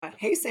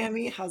Hey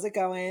Sammy, how's it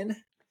going?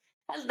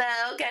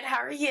 Hello, good. How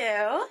are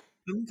you?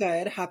 I'm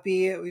good.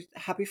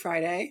 Happy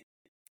Friday.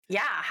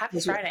 Yeah, happy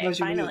How Friday, was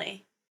your week?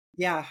 finally.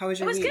 Yeah, how was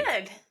It your was week?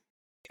 good.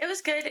 It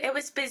was good. It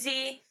was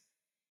busy,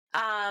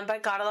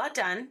 but got a lot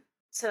done.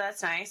 So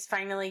that's nice.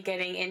 Finally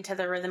getting into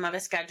the rhythm of a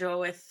schedule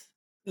with,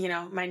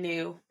 my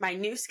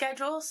new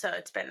schedule. So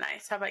it's been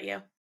nice. How about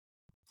you?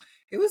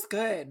 It was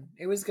good.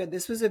 It was good.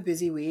 This was a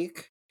busy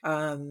week.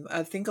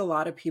 I think a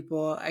lot of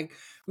people I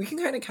we can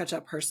kind of catch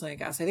up personally, I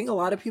guess. I think a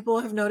lot of people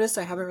have noticed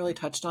I haven't really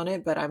touched on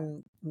it, but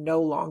I'm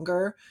no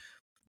longer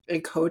a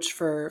coach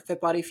for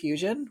Fit Body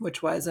Fusion,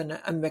 which was an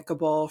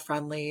amicable,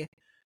 friendly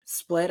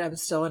split. I'm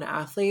still an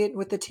athlete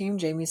with the team.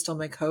 Jamie's still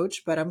my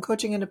coach, but I'm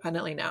coaching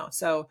independently now.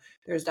 So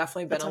there's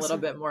definitely been That's a little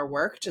awesome. bit more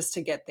work just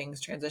to get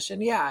things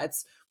transitioned. Yeah,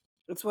 it's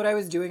what I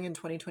was doing in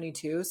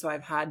 2022. So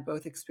I've had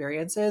both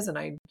experiences, and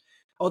I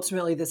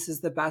ultimately this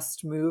is the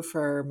best move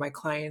for my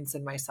clients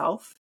and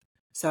myself.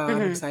 So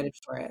I'm Hmm. excited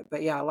for it.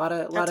 But yeah, a lot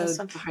That's of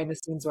awesome. behind the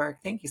scenes work.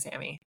 Thank you,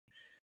 Sammy.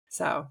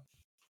 So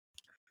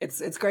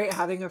it's great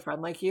having a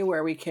friend like you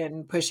where we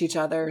can push each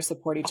other,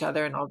 support each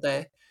other, and all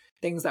the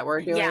things that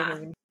we're doing. Yeah,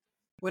 And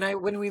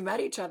when we met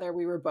each other,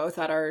 we were both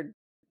at our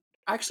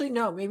actually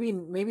no,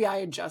 maybe I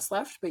had just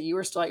left, but you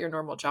were still at your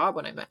normal job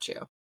when I met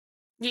you.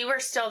 you were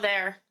still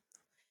there.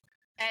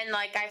 And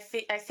like, I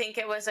think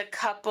it was a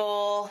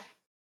couple,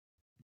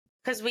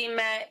 because we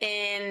met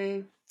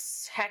in,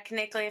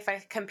 technically, if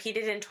I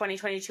competed in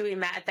 2022, we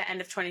met at the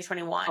end of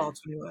 2021. Fall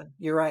 21.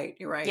 You're right.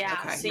 You're right. Yeah,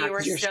 Okay. so Yeah, you were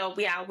because still,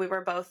 yeah, we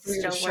were both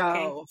still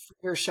working. for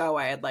your show,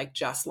 I had like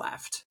just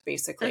left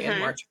basically in Hmm.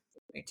 March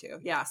of 2022.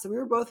 Yeah. So we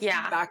were both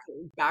Yeah,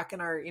 back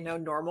in our,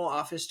 normal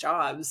office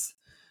jobs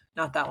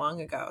not that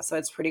long ago. So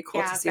it's pretty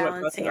cool to yeah, see what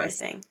both balancing of us,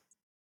 everything.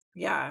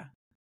 yeah.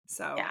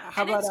 So Yeah,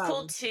 how and about it's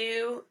cool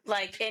too,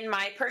 like in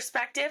my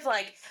perspective,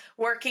 like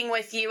working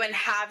with you and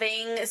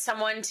having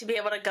someone to be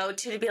able to go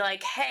to be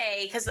like,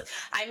 hey, because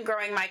I'm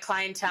growing my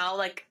clientele,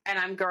 like, and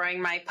I'm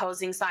growing my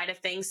posing side of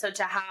things. So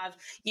to have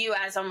you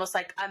as almost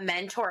like a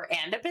mentor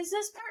and a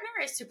business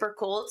partner is super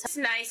cool. It's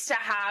nice to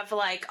have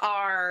like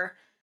our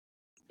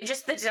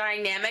just the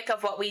dynamic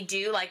of what we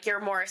do. Like you're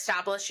more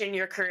established in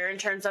your career in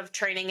terms of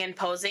training and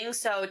posing,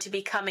 so to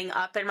be coming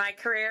up in my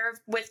career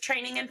with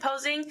training and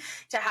posing,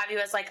 to have you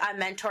as like a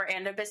mentor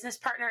and a business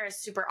partner is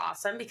super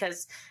awesome,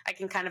 because I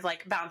can kind of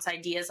like bounce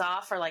ideas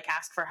off or like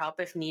ask for help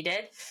if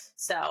needed.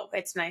 So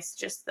it's nice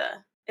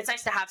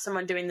to have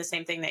someone doing the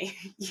same thing that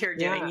you're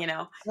doing, Yeah. you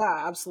know.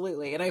 Yeah,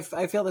 absolutely. And I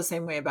feel the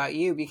same way about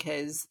you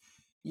because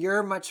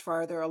you're much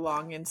farther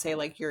along in, say,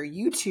 like your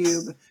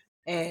YouTube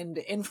and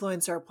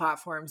influencer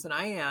platforms than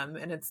I am.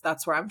 And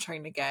that's where I'm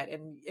trying to get.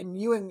 And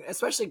you and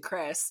especially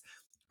Chris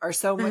are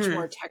so much Hmm.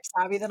 more tech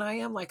savvy than I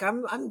am. Like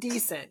I'm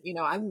decent,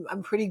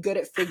 I'm pretty good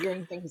at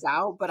figuring things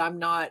out, but I'm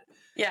not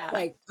Yeah,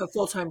 like a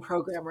full-time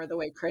programmer the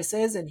way Chris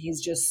is. And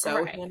he's just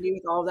so right. handy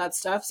with all of that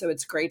stuff. So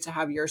it's great to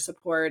have your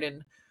support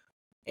and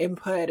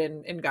input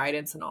and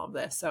guidance and all of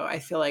this. So I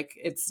feel like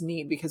it's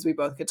neat because we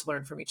both get to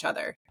learn from each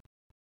other.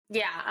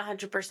 Yeah,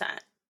 100%.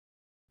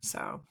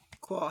 So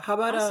cool. How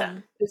about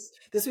Awesome.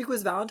 this week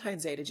was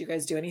Valentine's Day. Did you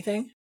guys do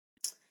anything?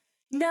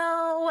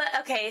 No,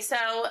 okay, so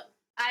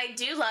I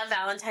do love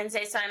Valentine's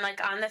Day, so I'm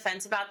like on the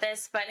fence about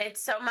this, but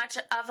it's so much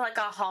of like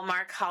a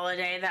Hallmark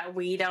holiday that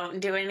we don't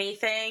do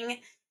anything.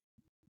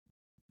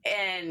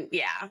 And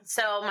yeah,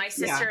 so my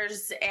Yeah.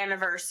 sister's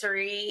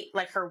anniversary,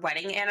 like her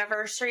wedding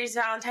anniversary is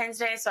Valentine's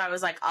Day, so I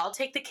was like, I'll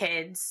take the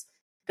kids,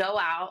 go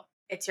out.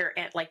 It's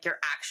like your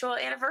actual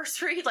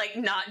anniversary, like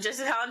not just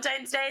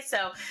Valentine's Day.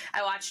 So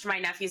I watched my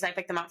nephews. I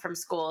picked them up from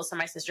school so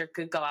my sister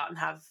could go out and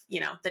have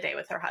the day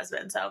with her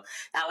husband. So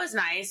that was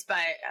nice, but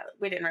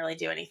we didn't really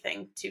do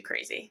anything too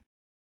crazy.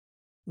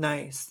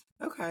 Nice.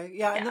 Okay.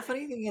 Yeah. And the Yeah,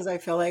 funny thing is I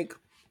feel like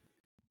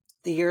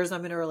the years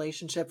I'm in a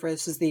relationship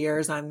versus the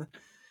years I'm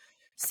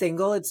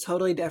single, it's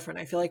totally different.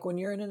 I feel like when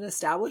you're in an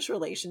established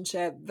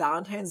relationship,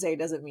 Valentine's Day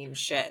doesn't mean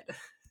shit.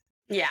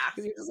 yeah,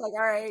 Because you're just like, all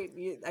right,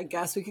 I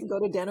guess we can go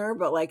to dinner,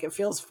 but like it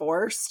feels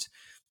forced.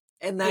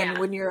 And then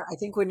yeah, I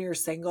think when you're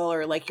single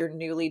or like you're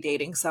newly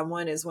dating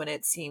someone is when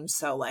it seems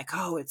so like,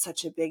 oh, it's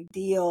such a big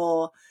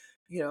deal.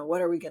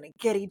 What are we going to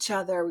get each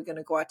other? Are we going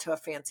to go out to a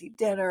fancy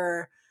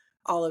dinner?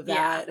 All of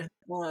yeah, that.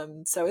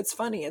 So it's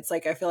funny. It's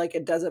like, I feel like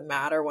it doesn't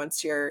matter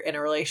once you're in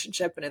a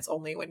relationship, and it's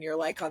only when you're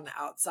like on the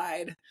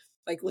outside,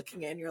 like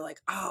looking in, you're like,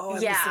 oh,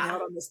 I'm missing yeah.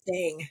 out on this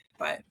thing.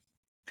 But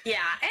Yeah,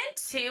 and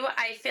two,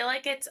 I feel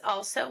like it's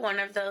also one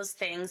of those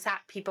things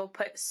that people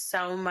put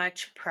so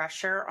much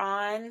pressure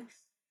on.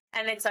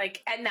 And it's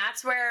like, and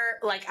that's where,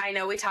 like, I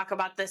know we talk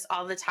about this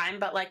all the time,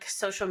 but like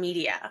social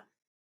media,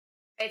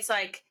 it's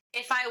like,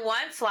 if I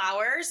want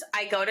flowers,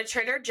 I go to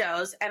Trader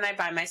Joe's and I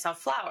buy myself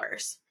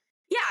flowers.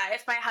 Yeah,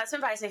 if my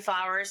husband buys me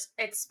flowers,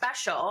 it's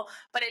special,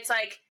 but it's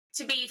like,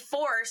 to be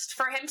forced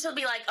for him to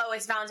be like, oh,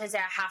 it's Valentine's Day,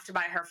 I have to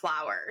buy her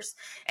flowers.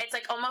 It's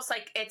like almost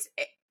like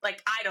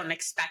like I don't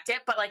expect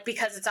it, but like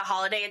because it's a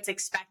holiday, it's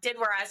expected.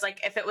 Whereas like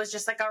if it was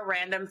just like a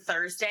random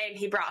Thursday and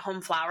he brought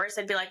home flowers,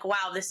 I'd be like,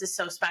 wow, this is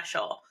so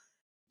special.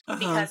 Uh-huh.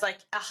 because like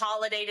a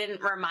holiday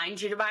didn't remind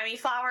you to buy me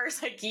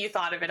flowers, like you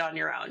thought of it on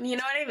your own. You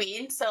know what I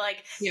mean? So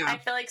like Yeah. I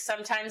feel like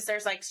sometimes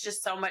there's like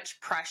just so much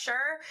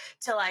pressure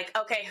to like,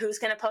 okay, who's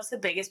gonna post the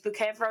biggest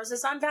bouquet of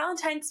roses on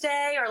Valentine's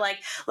Day? Or like,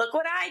 look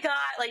what I got,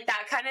 like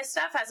that kind of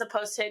stuff, as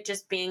opposed to it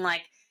just being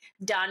like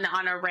done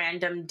on a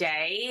random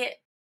day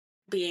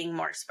being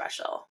more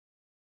special.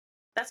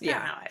 That's kind of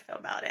Yeah. how I feel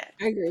about it.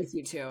 I agree with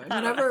you too. And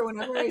I don't know.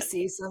 whenever I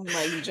see some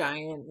like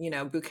giant,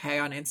 bouquet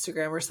on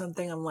Instagram or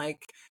something, I'm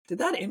like, did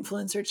that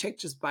influencer chick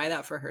just buy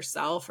that for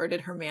herself or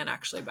did her man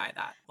actually buy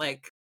that?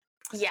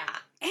 Yeah.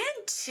 And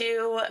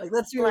two,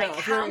 Let's be real. like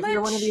If how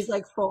you're one of these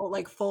much,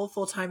 like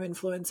full-time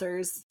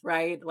influencers,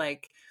 right?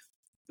 Like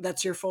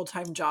that's your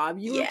full-time job.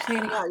 You were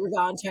planning yeah, out your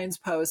Valentine's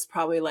post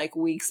probably like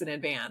weeks in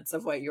advance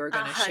of what you were a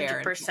going to share. hundred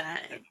And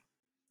percent.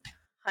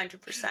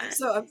 100%.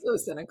 so I'm so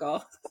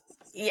cynical.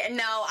 Yeah,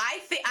 no, I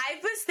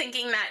was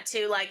thinking that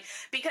too, like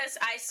because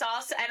I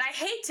saw, and I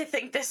hate to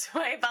think this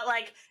way, but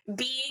like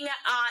being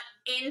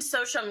in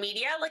social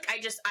media, like I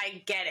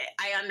get it,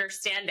 I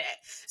understand it.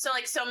 So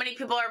like so many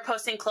people are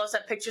posting close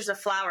up pictures of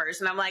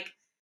flowers, and I'm like,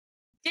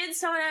 did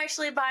someone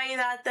actually buy you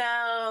that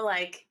though?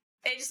 Like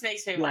it just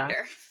makes me Yeah.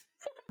 wonder.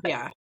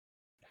 Yeah.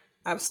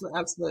 Absolutely.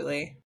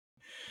 Absolutely.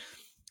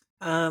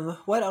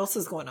 What else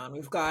is going on?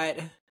 We've got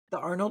the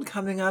Arnold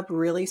coming up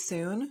really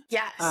soon.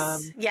 Yes,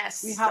 We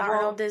yes, the have, well,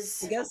 Arnold I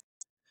is. guess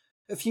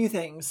a few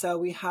things. So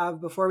we have,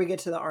 before we get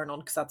to the Arnold,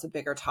 because that's a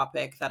bigger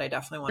topic that I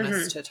definitely want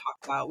us Mhm, to talk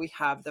about, we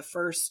have the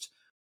first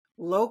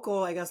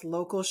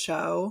local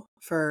show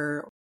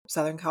for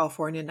Southern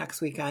California next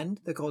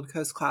weekend, the Gold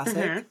Coast Classic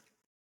mhm.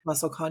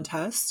 Muscle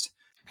Contest.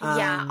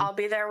 Yeah, I'll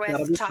be there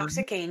That'll with be fun.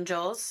 Toxic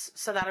Angels,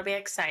 so that'll be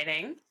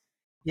exciting.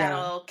 Yeah.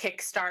 That'll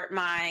kickstart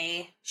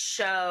my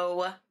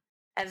show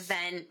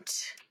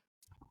event.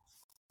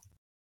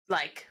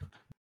 Like,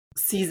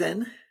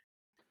 Season.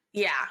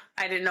 yeah,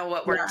 I didn't know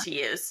what word Yeah. to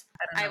use.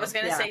 I don't I was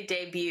know. gonna Yeah. say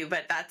debut,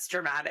 but that's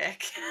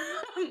dramatic.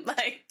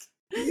 Like,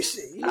 You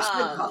should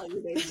call um, it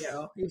your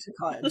debut. You should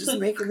call it. Just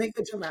make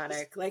it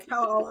dramatic. Like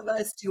how all of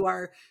us do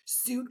our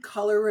suit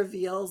color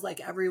reveals, like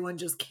everyone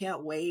just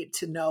can't wait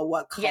to know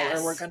what color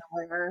we're yes, gonna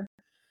wear.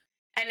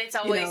 and it's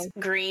You always know?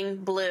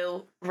 green,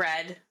 blue,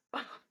 red,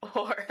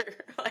 or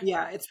like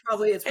Yeah, it's it's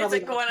probably like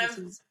that one of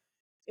person's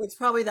it's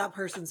probably that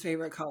person's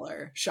favorite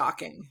color.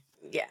 Shocking.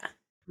 yeah,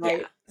 yeah,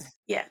 Right?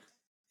 yeah.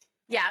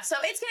 Yeah, so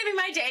it's gonna be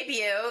my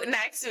debut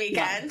next Yeah.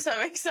 weekend, so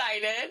I'm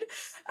excited.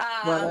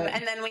 Love it.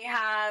 And then we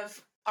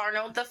have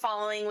Arnold the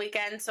following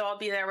weekend, so I'll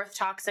be there with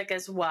Toxic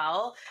as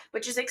well,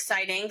 which is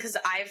exciting because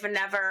I've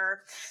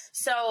never.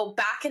 So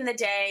back in the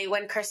day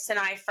when Chris and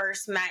I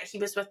first met, he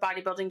was with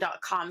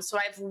bodybuilding.com. So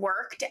I've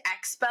worked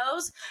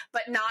expos,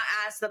 but not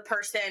as the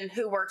person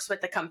who works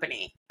with the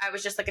company. I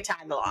was just like a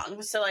tag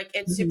along. So like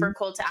it's Mhm. super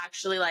cool to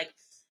actually like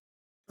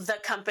the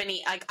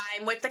company, like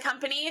I'm with the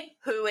company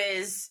who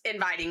is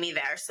inviting me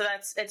there, so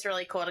it's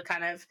really cool to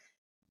kind of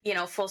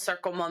full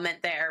circle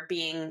moment there,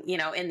 being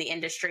in the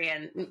industry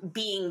and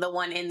being the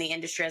one in the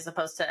industry as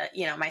opposed to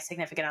my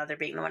significant other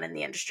being the one in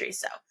the industry.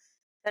 So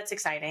that's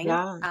exciting.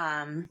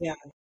 Yeah. Yeah.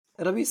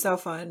 It'll be so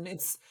fun.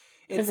 It's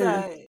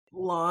Mhm.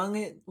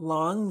 a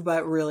long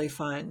but really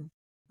fun.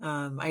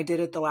 I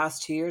did it the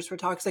last 2 years for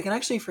Toxic, and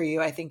actually for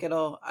you, I think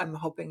I'm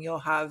hoping you'll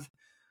have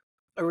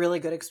a really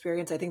good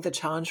experience. I think the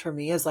challenge for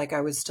me is like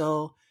I was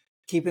still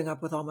keeping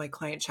up with all my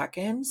client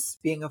check-ins,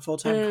 being a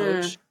full-time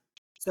Mm. coach.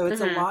 So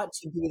it's a Mhm. lot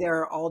to be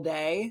there all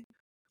day,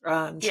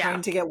 Yeah.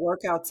 trying to get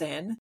workouts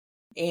in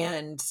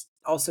and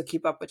also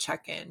keep up with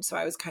check-in. So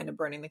I was kind of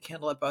burning the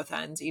candle at both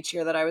ends each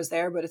year that I was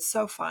there, but it's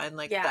so fun.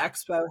 Like the Yeah.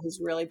 expo has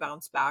really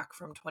bounced back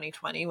from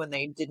 2020 when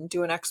they didn't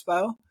do an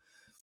expo.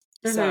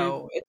 Mhm.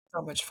 So it's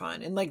so much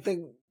fun. And like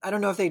I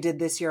don't know if they did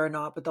this year or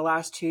not, but the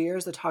last 2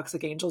 years, the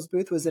Toxic Angels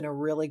booth was in a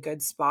really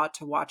good spot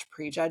to watch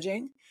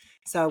prejudging.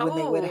 So when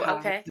they would Oh, have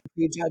okay. the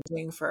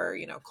prejudging for,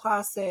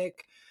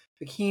 classic,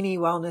 bikini,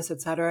 wellness,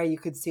 etc., you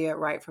could see it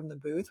right from the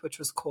booth, which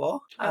was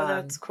cool. Oh,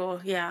 that's cool.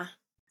 Yeah.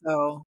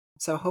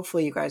 So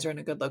hopefully you guys are in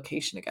a good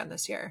location again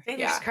this year.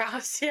 Fingers Yeah.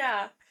 crossed.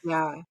 Yeah.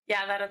 Yeah.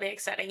 Yeah, that'll be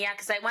exciting. Yeah,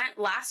 because I went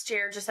last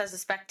year just as a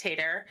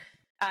spectator.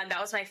 That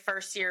was my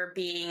first year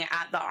being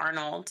at the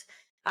Arnold.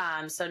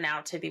 So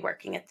now to be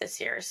working at this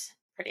year's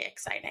pretty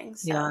exciting.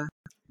 So Yeah.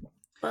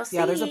 we'll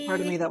Yeah. There's a part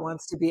of me see. that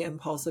wants to be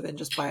impulsive and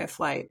just buy a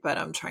flight, but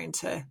I'm trying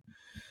to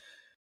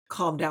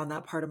calm down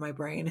that part of my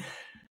brain.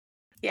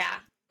 Yeah,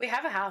 we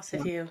have a house Yeah.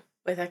 if you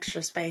with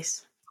extra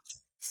space.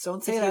 Just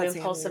don't say If you that, Sammy.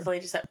 impulsively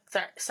just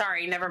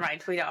sorry, never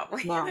mind. We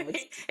don't. No, it's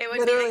It would be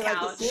the literally like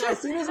couch. as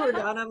soon as we're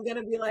done, I'm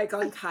gonna be like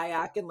on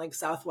kayak in like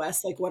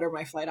Southwest. Like, what are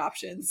my flight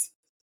options?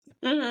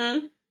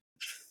 Hmm.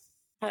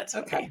 That's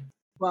Okay. funny.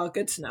 Well,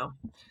 good to know.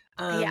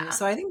 Yeah.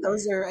 So I think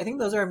those are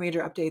our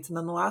major updates. And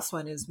then the last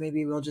one is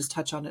maybe we'll just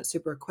touch on it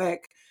super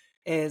quick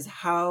is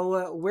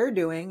how we're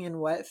doing and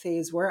what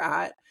phase we're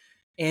at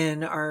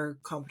in our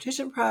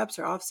competition preps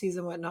or off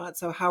season, whatnot.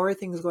 So how are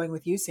things going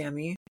with you,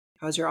 Sammy?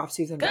 How's your off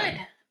season Good.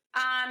 been?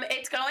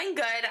 It's going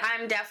good.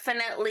 I'm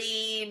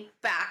definitely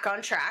back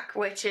on track,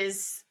 which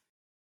is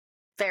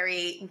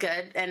very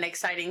good and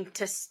exciting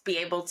to be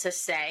able to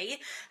say.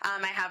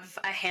 I have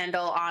a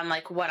handle on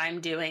like what I'm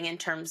doing in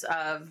terms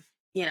of,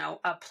 you know,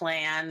 a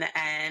plan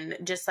and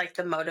just like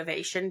the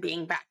motivation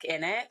being back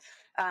in it.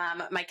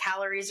 My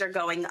calories are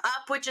going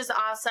up, which is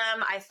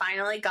awesome. I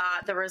finally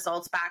got the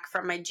results back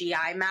from my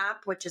GI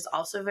map, which is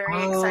also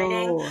very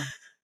exciting. Oh,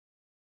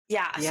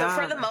 Yeah. So yeah,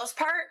 for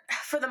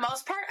the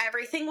most part,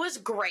 everything was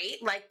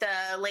great. Like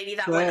the lady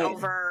that went good.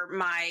 over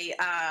my,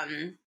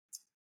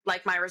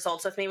 like my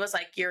results with me was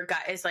like, your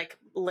gut is like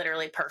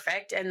literally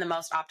perfect in the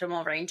most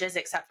optimal ranges,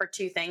 except for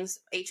two things,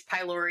 H.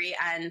 pylori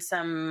and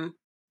some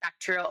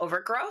bacterial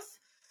overgrowth.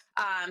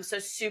 So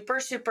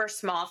super, super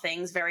small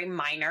things, very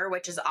minor,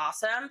 which is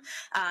awesome.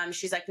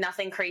 She's like,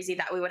 nothing crazy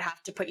that we would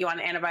have to put you on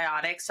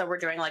antibiotics. So we're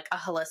doing like a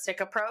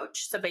holistic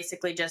approach. So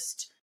basically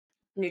just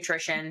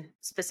nutrition,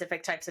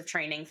 specific types of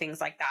training,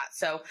 things like that.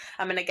 So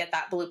I'm going to get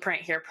that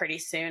blueprint here pretty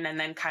soon. And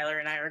then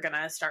Kyler and I are going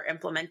to start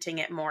implementing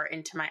it more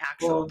into my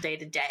actual Cool. day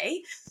to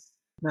day.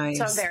 So I'm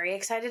Nice. very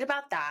excited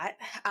about that.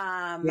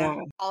 Yeah.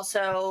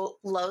 Also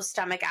low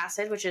stomach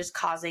acid, which is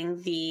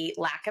causing the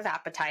lack of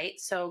appetite.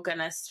 So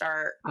gonna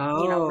start, you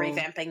know, Oh,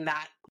 revamping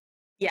that.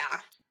 Yeah.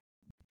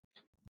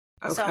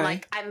 So okay.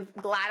 like, I'm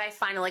glad I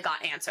finally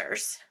got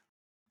answers.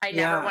 I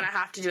never Yeah. want to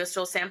have to do a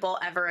stool sample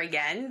ever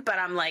again, but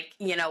I'm like,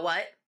 you know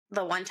what?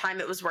 The one time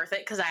it was worth it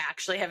because I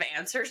actually have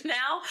answers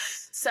now.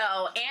 So,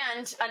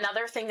 and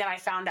another thing that I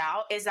found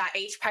out is that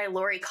H.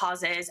 pylori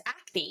causes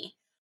acne,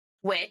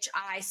 which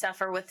I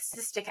suffer with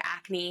cystic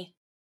acne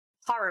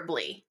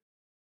horribly.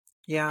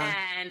 Yeah.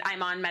 And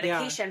I'm on Yeah.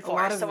 medication A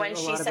lot for. of So when a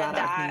she lot of said bad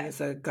acne that,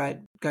 is a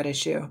gut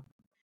issue.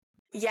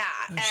 yeah,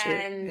 Oh shoot.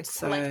 and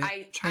It's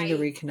like trying to I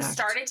reconnect.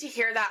 started to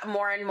hear that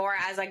more and more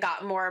as I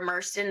got more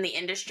immersed in the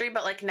industry,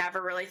 but like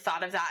never really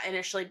thought of that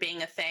initially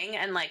being a thing.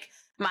 And like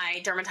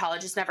my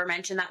dermatologist never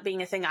mentioned that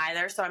being a thing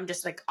either. So I'm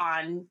just like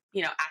on,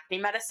 you know, acne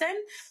medicine.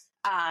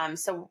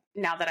 So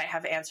now that I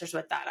have answers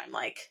with that, I'm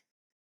like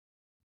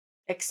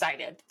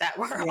excited that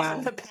we're on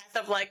Yeah. the path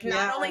of like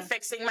not only Yeah.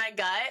 fixing my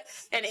gut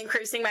and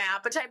increasing my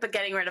appetite, but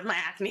getting rid of my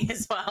acne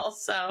as well.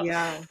 So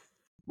Yeah.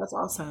 That's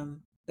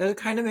awesome. That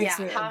kind of makes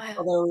yeah, me, how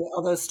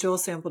although stool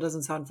sample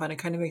doesn't sound fun, it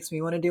kind of makes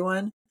me want to do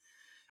one.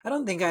 I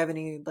don't think I have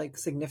any like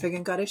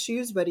significant gut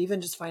issues, but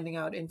even just finding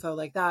out info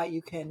like that,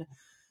 you can,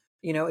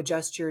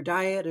 adjust your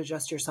diet,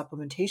 adjust your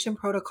supplementation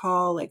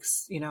protocol. Like,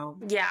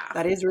 yeah.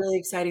 that is really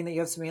exciting that you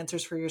have some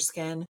answers for your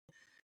skin.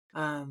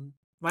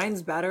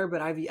 Mine's better,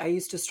 but I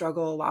used to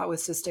struggle a lot with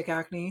cystic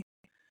acne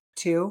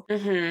too.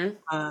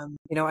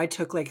 Mm-hmm. I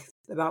took like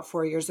about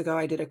 4 years ago,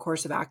 I did a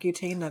course of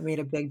Accutane that made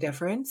a big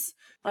difference.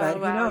 Oh But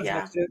who wow, knows?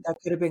 yeah. That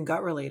could have been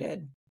gut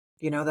related.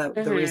 That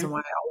the reason Mm-hmm. why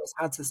I always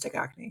had cystic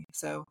acne.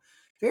 So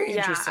very Yeah,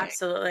 interesting.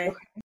 absolutely.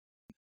 Okay,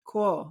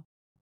 cool.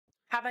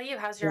 How about you?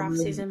 How's your off Um,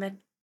 season been?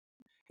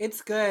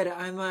 It's good.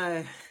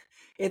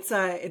 It's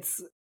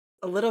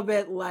a little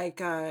bit like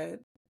I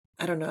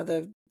don't know,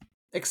 the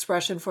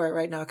expression for it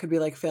right now could be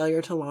like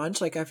failure to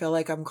launch. Like I feel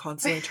like I'm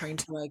constantly trying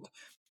to like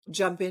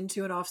jump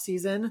into an off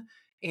season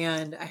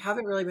and I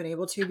haven't really been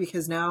able to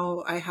because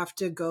now I have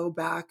to go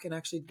back and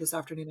actually this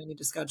afternoon I need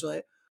to schedule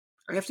it.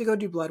 I have to go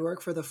do blood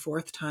work for the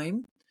fourth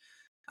time.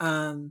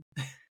 Um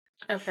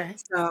Okay.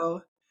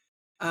 so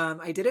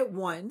I did it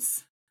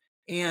once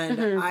and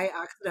Mm-hmm. I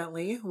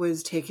accidentally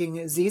was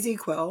taking ZZ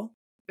Quill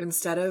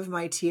instead of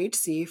my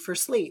THC for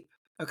sleep.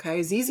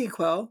 Okay, ZZ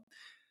Quill,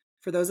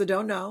 for those that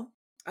don't know,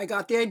 I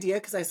got the idea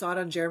because I saw it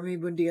on Jeremy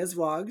Bundia's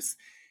vlogs.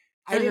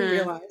 I didn't Mm-hmm.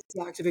 realize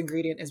the active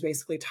ingredient is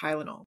basically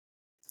Tylenol.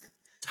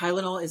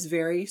 Tylenol is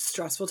very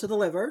stressful to the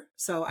liver.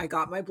 So I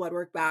got my blood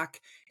work back.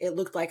 It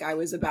looked like I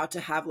was about to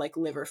have like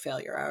liver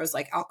failure. I was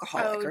like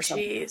alcoholic Oh or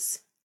something. geez.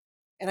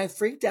 And I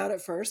freaked out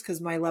at first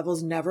because my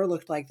levels never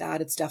looked like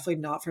that. It's definitely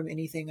not from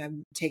anything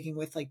I'm taking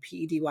with like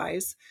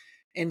PEDYs.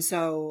 And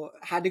so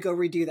had to go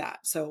redo that.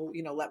 So,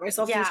 let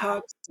myself Yeah.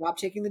 detox, stop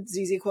taking the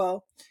ZZ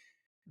Quil,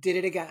 did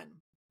it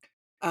again.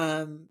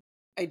 Um,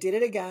 I did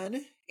it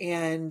again,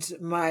 and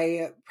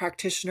my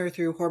practitioner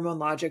through Hormone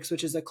Logics,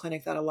 which is a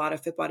clinic that a lot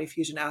of Fit Body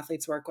Fusion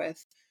athletes work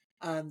with,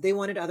 they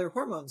wanted other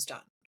hormones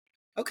done.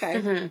 Okay.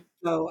 Mm-hmm.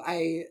 So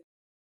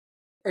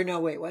or no,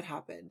 wait, what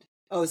happened?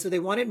 Oh, so they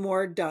wanted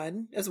more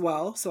done as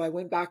well. So I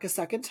went back a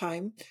second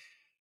time.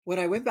 When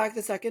I went back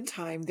the second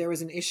time, there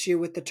was an issue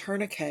with the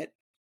tourniquet,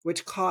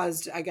 which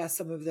caused, I guess,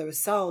 some of those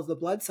cells, the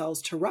blood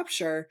cells, to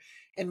rupture.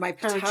 And my Oh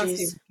potassium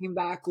geez. came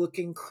back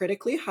looking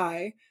critically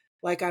high,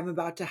 like I'm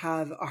about to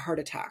have a heart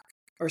attack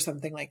or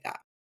something like that.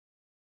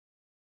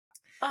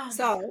 Oh my god.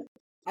 So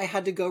I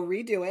had to go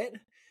redo it.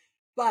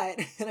 But,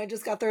 and I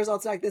just got the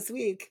results back this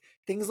week.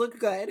 Things look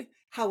good.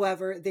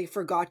 However, they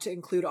forgot to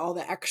include all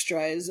the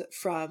extras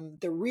from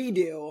the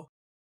redo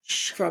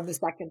from the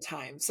second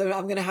time. So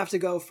I'm going to have to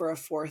go for a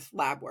fourth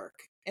lab work.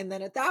 And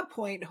then at that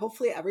point,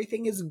 hopefully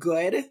everything is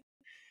good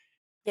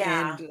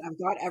Yeah. and I've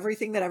got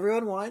everything that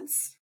everyone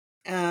wants.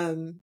 I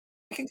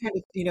can kind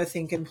of,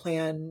 think and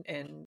plan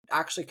and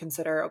actually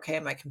consider, okay,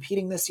 am I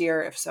competing this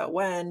year? If so,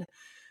 when?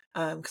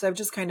 Because I've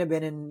just kind of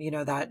been in,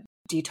 that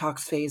detox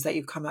phase that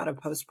you come out of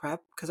post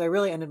prep because I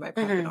really ended my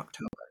prep in Mm-hmm.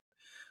 October.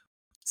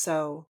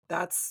 So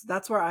that's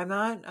where I'm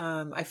at.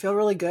 I feel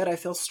really good. I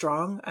feel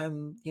strong.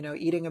 I'm,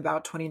 eating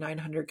about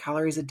 2,900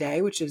 calories a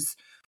day, which is,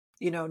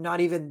 not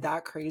even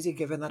that crazy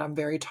given that I'm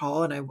very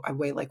tall and I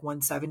weigh like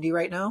 170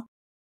 right now.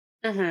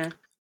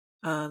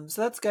 Mm-hmm.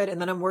 So that's good.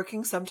 And then I'm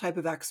working some type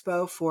of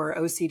expo for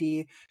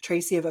OCD,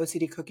 Tracy of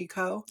OCD Cookie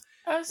Co.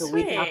 Oh, The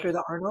week after sweet.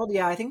 the Arnold.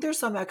 Yeah, I think there's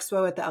some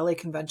expo at the LA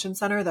Convention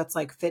Center that's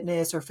like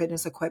fitness or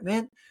fitness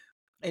equipment.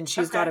 And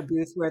she's got Okay. a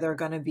booth where I'm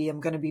going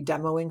to be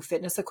demoing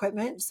fitness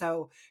equipment.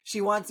 So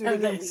she wants me Oh, to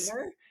get nice.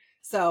 leaner.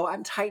 So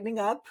I'm tightening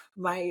up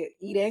my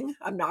eating.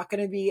 I'm not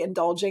going to be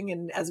indulging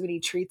in as many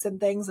treats and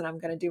things. And I'm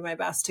going to do my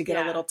best to get a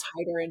Yeah. little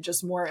tighter and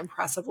just more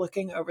impressive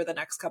looking over the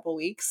next couple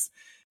weeks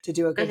to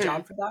do a good Mm-hmm.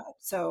 job for that.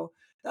 So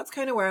that's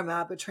kind of where I'm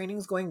at, but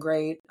training's going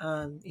great.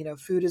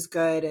 Food is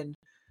good. And,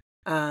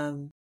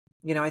 um,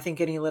 I think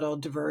any little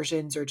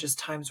diversions or just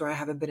times where I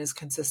haven't been as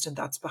consistent,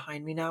 that's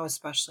behind me now,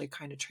 especially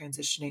kind of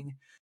transitioning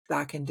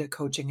back into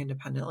coaching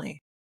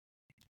independently.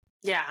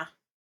 Yeah.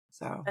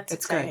 So That's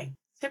it's good. exciting.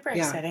 Super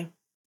Yeah. exciting.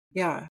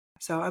 Yeah.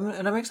 So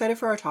I'm excited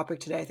for our topic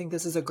today. I think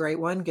this is a great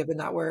one, given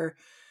that we're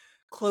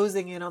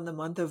closing in on the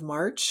month of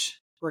March.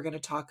 We're going to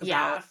talk about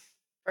Yeah,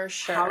 for how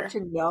sure. to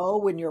know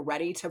when you're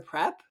ready to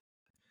prep.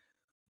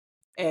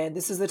 And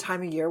this is the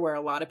time of year where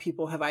a lot of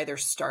people have either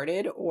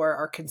started or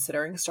are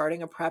considering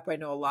starting a prep. I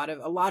know a lot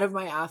of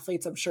my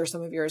athletes, I'm sure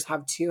some of yours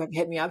have too, have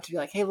hit me up to be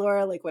like, "Hey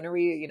Laura, like when are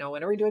we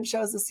doing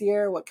shows this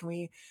year? What can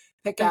we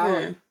pick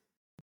out?" Mm-hmm.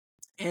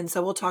 And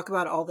so we'll talk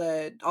about all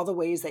the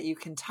ways that you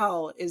can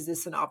tell, is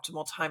this an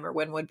optimal time or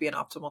when would be an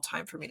optimal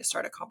time for me to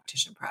start a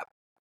competition prep?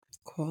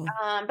 Cool.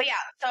 But yeah,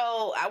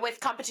 so with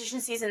competition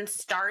season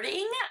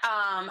starting,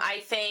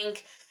 I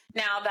think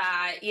now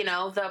that,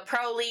 the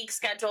pro league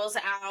schedule's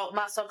out,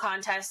 muscle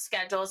contest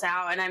schedule's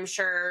out, and I'm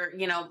sure,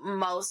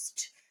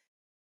 most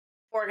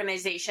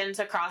organizations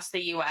across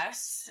the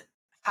US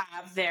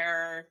have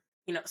their,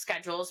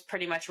 schedules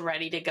pretty much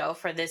ready to go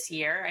for this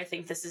year. I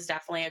think this is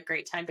definitely a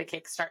great time to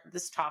kickstart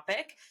this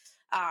topic.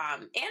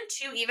 And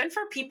two, even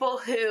for people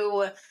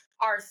who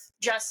are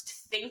just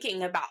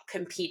thinking about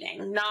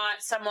competing,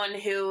 not someone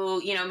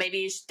who,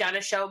 maybe has done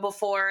a show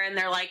before and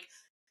they're like,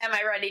 am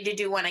I ready to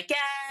do one again?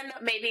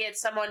 Maybe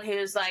it's someone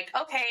who's like,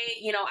 okay,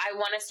 I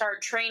want to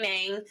start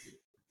training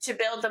to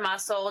build the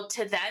muscle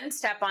to then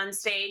step on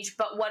stage,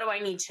 but what do I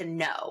need to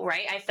know,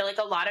 right? I feel like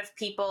a lot of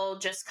people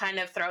just kind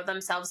of throw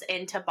themselves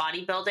into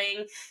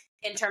bodybuilding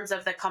in terms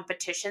of the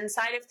competition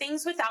side of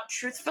things without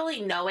truthfully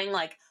knowing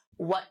like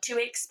what to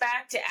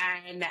expect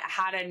and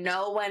how to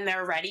know when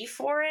they're ready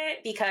for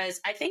it.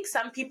 Because I think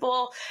some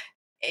people,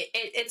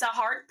 it's a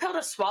hard pill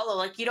to swallow.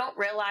 Like, you don't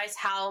realize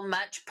how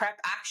much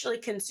prep actually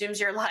consumes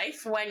your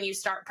life when you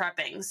start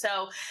prepping.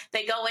 So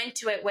they go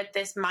into it with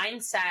this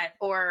mindset,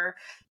 or,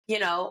 you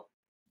know,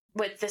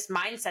 with this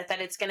mindset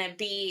that it's going to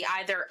be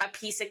either a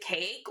piece of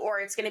cake or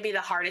it's going to be the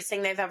hardest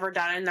thing they've ever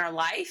done in their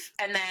life.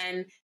 And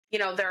then,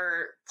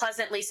 they're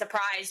pleasantly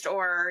surprised,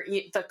 or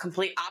the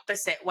complete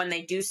opposite when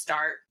they do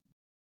start,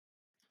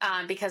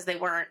 because they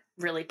weren't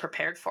really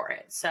prepared for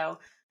it. So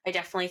I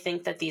definitely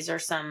think that these are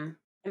some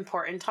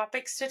important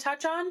topics to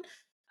touch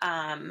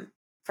on,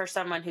 for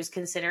someone who's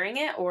considering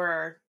it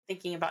or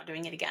thinking about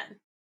doing it again.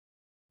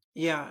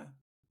 Yeah.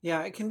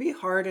 Yeah. It can be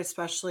hard,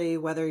 especially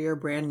whether you're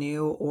brand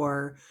new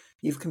or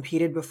you've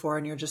competed before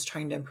and you're just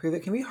trying to improve.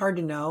 It can be hard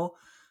to know,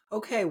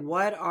 okay,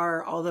 what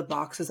are all the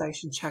boxes I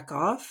should check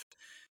off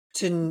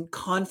to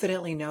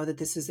confidently know that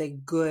this is a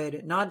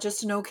good, not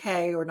just an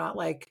okay, or not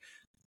like,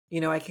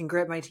 I can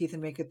grit my teeth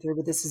and make it through,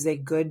 but this is a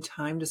good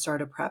time to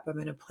start a prep. I'm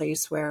in a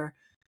place where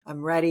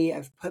I'm ready.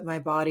 I've put my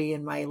body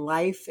and my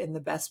life in the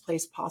best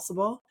place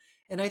possible.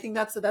 And I think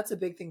that's a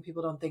big thing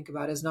people don't think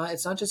about, it's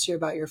not just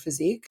about your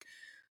physique.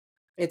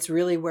 It's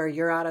really where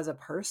you're at as a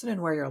person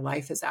and where your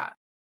life is at.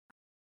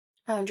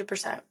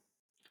 100%.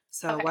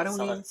 So why Okay,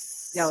 don't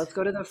so let's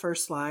go to the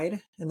first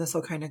slide, and this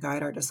will kind of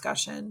guide our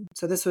discussion.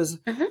 So this was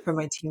Mhm. from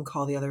my team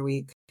call the other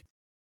week.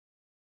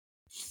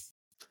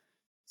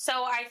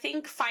 So I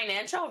think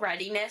financial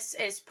readiness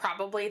is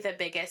probably the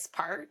biggest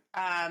part.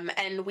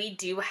 And we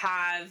do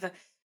have,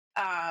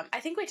 I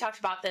think we talked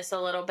about this a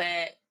little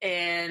bit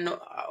in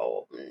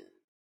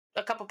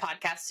a couple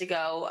podcasts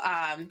ago,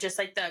 just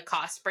like the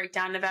cost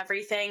breakdown of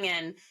everything,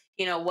 and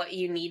what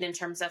you need in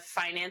terms of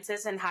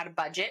finances and how to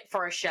budget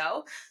for a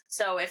show.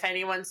 So if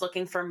anyone's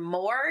looking for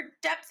more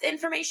depth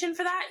information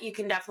for that, you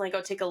can definitely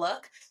go take a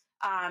look,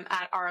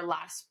 at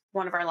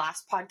one of our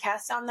last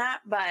podcasts on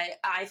that. But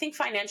I think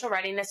financial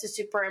readiness is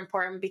super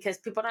important because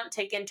people don't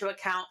take into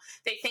account,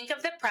 they think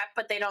of the prep,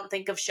 but they don't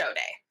think of show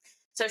day.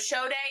 So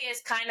show day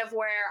is kind of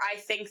where I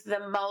think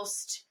the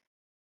most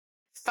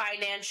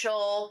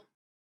financial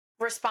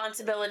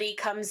responsibility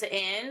comes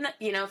in,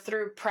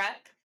 through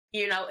prep.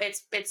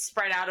 It's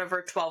spread out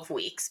over 12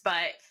 weeks,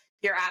 but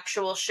your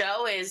actual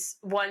show is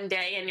one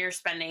day and you're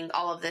spending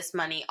all of this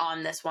money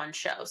on this one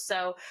show.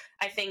 So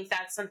I think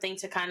that's something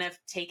to kind of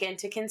take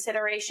into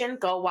consideration.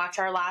 Go watch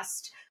our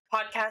last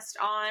podcast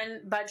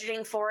on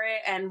budgeting for it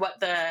and what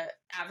the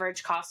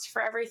average cost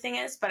for everything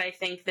is, but I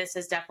think this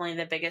is definitely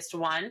the biggest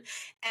one.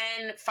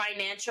 And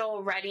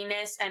financial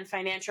readiness and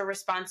financial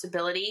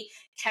responsibility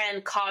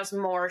can cause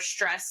more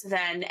stress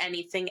than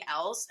anything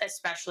else,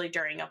 especially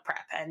during a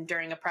prep. And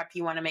during a prep,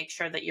 you want to make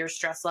sure that your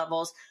stress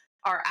levels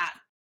are at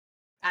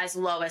as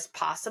low as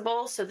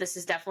possible. So this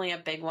is definitely a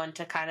big one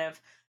to kind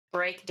of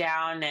break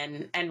down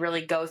and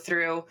really go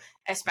through,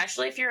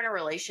 especially if you're in a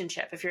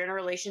relationship. If you're in a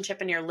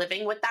relationship and you're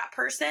living with that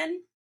person,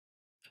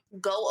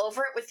 go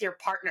over it with your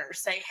partner.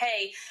 Say,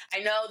 hey, I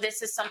know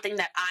this is something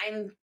that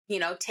I'm,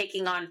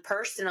 taking on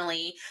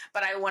personally,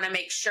 but I want to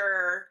make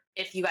sure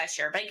if you guys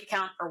share a bank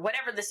account or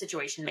whatever the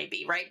situation may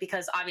be, right?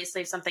 Because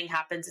obviously if something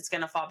happens, it's going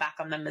to fall back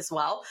on them as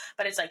well.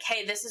 But it's like,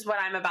 hey, this is what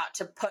I'm about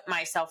to put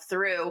myself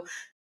through.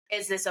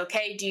 Is this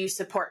okay? Do you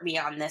support me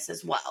on this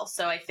as well?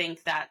 So I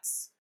think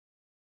that's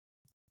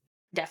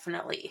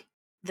definitely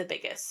the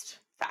biggest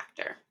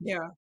factor.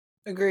 Yeah,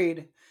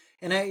 agreed.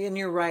 And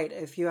you're right.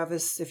 If you have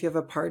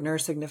a partner,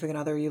 significant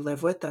other you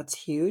live with, that's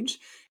huge.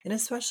 And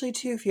especially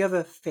too, if you have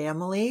a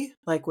family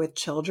like with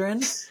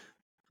children,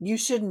 you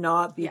should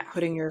not be Yeah.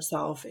 putting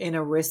yourself in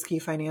a risky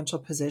financial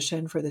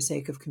position for the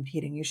sake of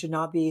competing. You should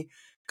not be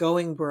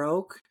going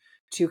broke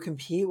to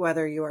compete,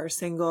 whether you are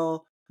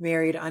single,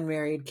 married,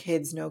 unmarried,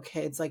 kids, no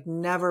kids. Like,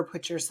 never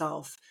put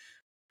yourself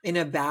in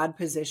a bad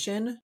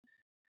position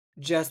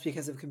just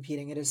because of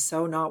competing. It is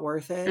so not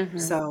worth it. Mm-hmm.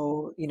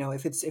 So,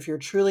 if you're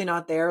truly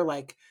not there,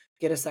 like,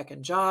 get a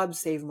second job,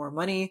 save more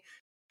money,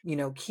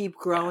 keep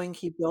growing,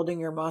 keep building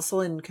your muscle,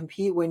 and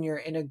compete when you're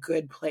in a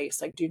good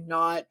place. Like, do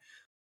not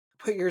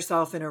put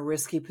yourself in a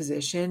risky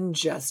position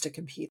just to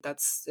compete.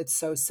 It's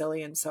so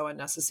silly and so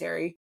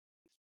unnecessary.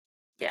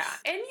 Yeah.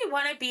 And you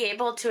want to be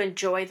able to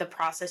enjoy the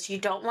process. You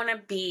don't want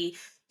to be,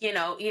 you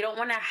don't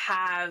want to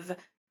have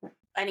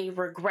any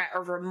regret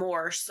or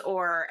remorse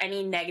or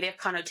any negative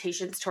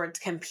connotations towards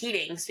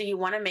competing. So you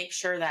want to make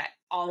sure that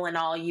all in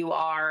all you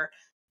are,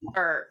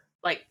 or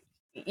like,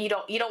 you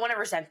don't want to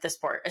resent the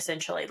sport,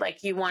 essentially.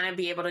 Like, you want to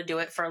be able to do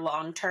it for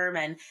long term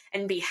and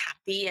be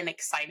happy and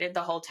excited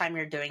the whole time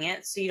you're doing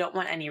it. So you don't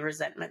want any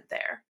resentment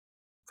there.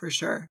 For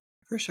sure.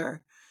 For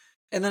sure.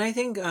 And then I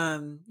think,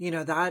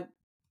 that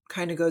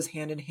kind of goes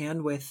hand in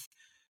hand with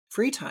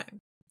free time,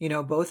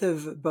 both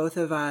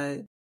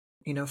of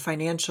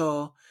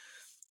financial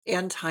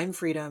and time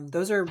freedom.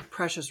 Those are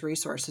precious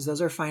resources.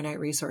 Those are finite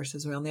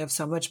resources. We only have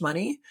so much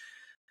money.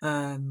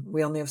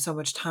 We only have so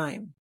much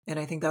time. And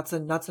I think that's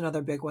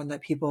another big one that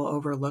people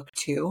overlook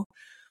too.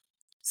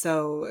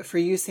 So for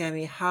you,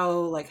 Sammy,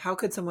 how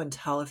could someone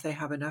tell if they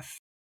have enough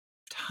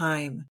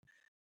time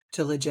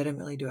to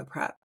legitimately do a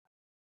prep?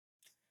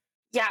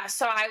 Yeah,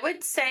 so I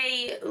would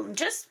say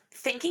just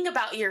thinking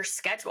about your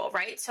schedule,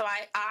 right? So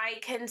I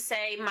can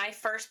say my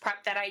first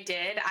prep that I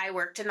did, I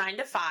worked a 9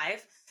 to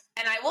 5,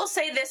 and I will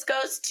say this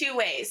goes two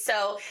ways.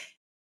 So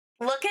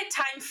look at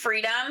time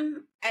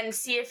freedom and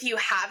see if you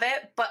have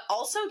it, but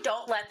also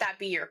don't let that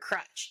be your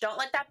crutch. Don't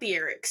let that be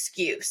your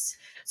excuse.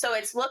 So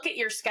it's look at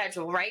your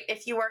schedule, right?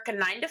 If you work a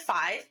 9 to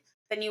 5,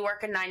 then you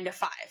work a 9 to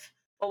 5.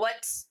 Well,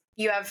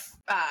 you have,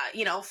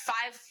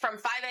 from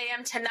 5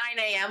 a.m. to 9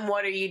 a.m.,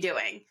 what are you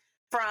doing?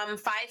 From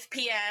 5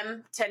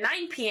 p.m. to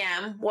 9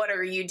 p.m., what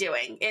are you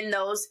doing in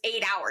those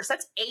 8 hours?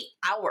 That's 8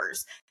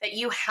 hours that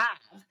you have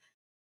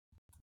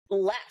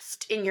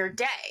left in your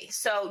day.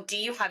 So do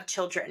you have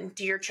children?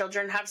 Do your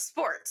children have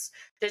sports?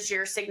 Does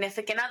your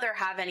significant other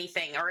have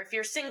anything? Or if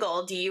you're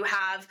single, do you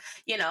have,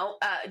 do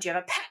you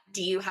have a pet?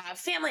 Do you have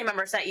family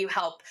members that you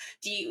help?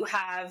 Do you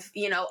have,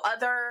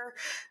 other,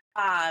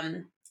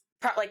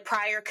 like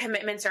prior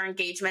commitments or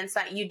engagements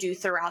that you do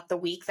throughout the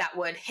week that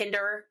would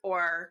hinder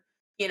or,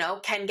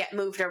 can get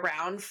moved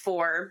around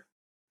for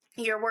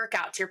your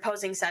workouts, your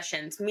posing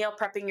sessions, meal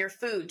prepping your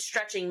food,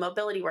 stretching,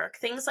 mobility work,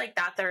 things like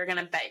that that are going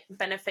to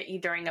benefit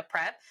you during a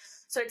prep.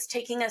 So it's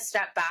taking a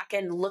step back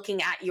and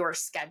looking at your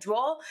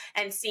schedule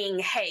and seeing,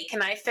 hey,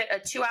 can I fit a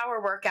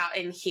 2-hour workout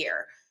in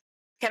here?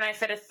 Can I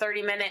fit a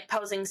 30-minute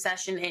posing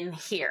session in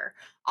here?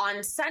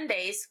 On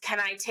Sundays, can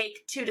I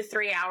take 2 to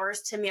 3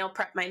 hours to meal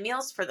prep my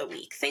meals for the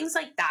week? Things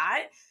like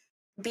that.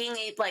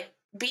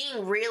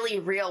 Being really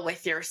real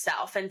with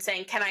yourself and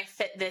saying, can I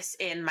fit this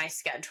in my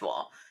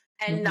schedule?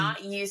 And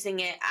not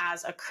using it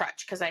as a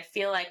crutch. Because I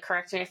feel like,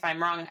 correct me if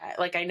I'm wrong,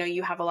 like I know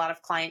you have a lot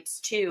of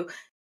clients too.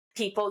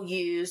 People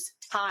use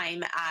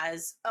time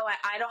as, oh,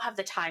 I don't have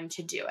the time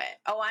to do it.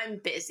 Oh,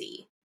 I'm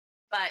busy.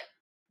 But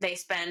they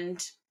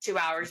spend 2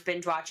 hours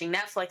binge watching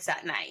Netflix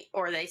at night,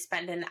 or they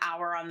spend an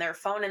hour on their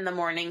phone in the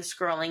morning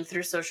scrolling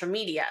through social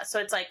media. So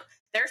it's like,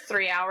 there's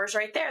 3 hours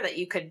right there that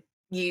you could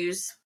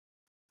use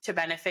to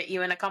benefit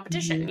you in a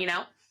competition,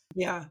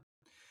 Yeah.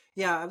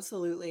 Yeah,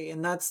 absolutely.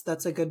 And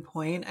that's a good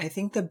point. I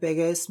think the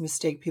biggest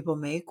mistake people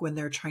make when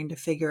they're trying to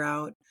figure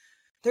out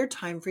their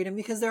time freedom,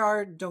 because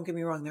don't get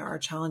me wrong, there are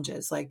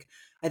challenges. Like,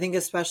 I think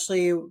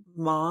especially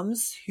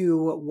moms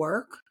who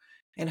work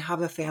and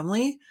have a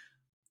family,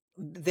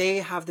 they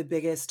have the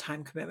biggest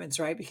time commitments,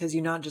 right? Because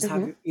you don't just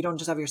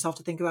have yourself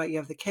to think about, you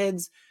have the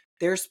kids,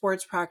 their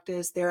sports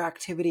practice, their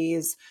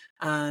activities,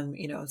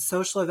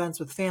 social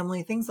events with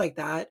family, things like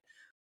that.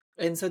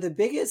 And so the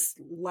biggest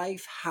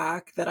life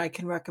hack that I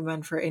can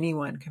recommend for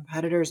anyone,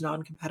 competitors,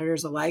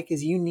 non-competitors alike,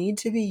 is you need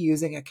to be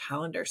using a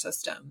calendar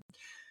system.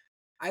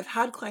 I've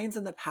had clients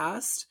in the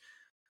past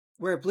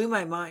where it blew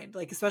my mind,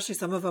 like especially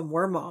some of them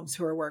were moms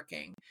who are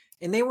working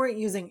and they weren't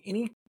using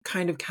any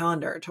kind of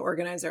calendar to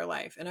organize their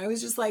life. And I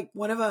was just like,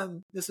 one of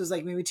them, this was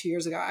like maybe 2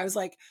 years ago. I was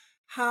like,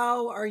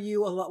 how are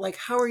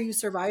you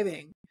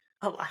surviving?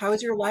 A lot. How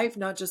is your life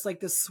not just like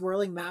this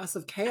swirling mass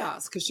of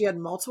chaos? Because she had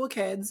multiple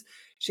kids,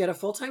 she had a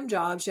full-time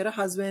job, she had a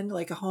husband,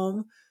 like a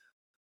home.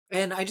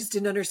 And I just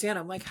didn't understand.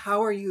 I'm like,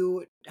 how do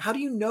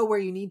you know where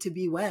you need to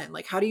be when?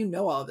 Like, how do you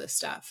know all this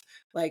stuff?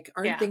 Like,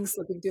 aren't Yeah. things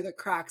slipping through the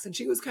cracks? And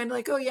she was kind of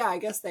like, oh, yeah, I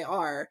guess they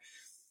are.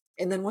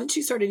 And then once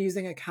she started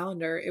using a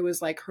calendar, it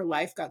was like her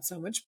life got so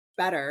much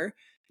better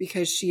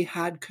because she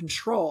had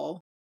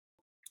control.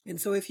 And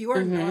so if you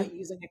are not Mm-hmm.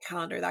 using a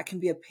calendar, that can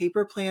be a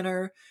paper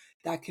planner,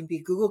 that can be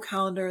Google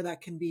Calendar,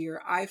 that can be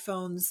your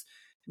iPhone's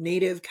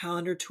native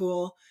calendar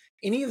tool.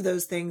 Any of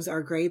those things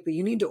are great, but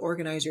you need to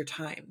organize your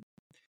time.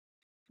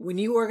 When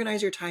you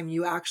organize your time,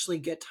 you actually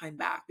get time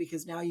back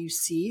because now you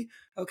see,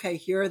 okay,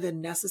 here are the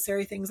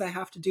necessary things I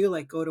have to do,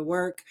 like go to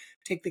work,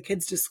 take the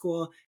kids to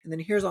school, and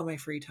then here's all my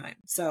free time.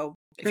 So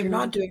if you're Mm-hmm.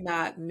 not doing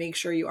that, make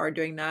sure you are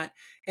doing that.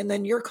 And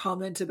then your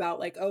comment about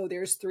like, oh,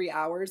 there's 3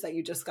 hours that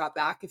you just got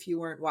back if you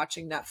weren't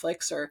watching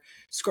Netflix or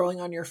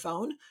scrolling on your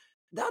phone.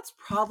 That's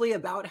probably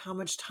about how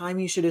much time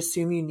you should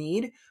assume you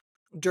need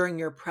during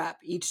your prep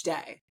each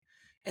day.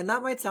 And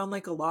that might sound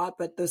like a lot,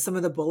 but some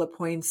of the bullet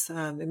points,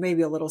 it may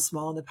be a little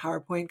small in the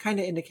PowerPoint, kind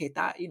of indicate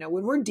that.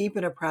 When we're deep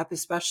in a prep,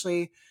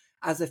 especially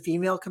as a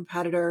female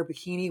competitor,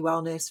 bikini,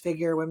 wellness,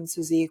 figure, women's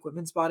physique,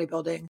 women's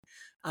bodybuilding,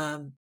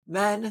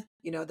 men,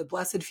 the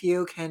blessed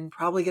few can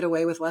probably get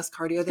away with less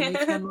cardio than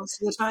we can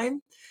most of the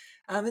time.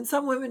 And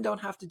some women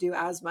don't have to do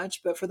as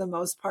much, but for the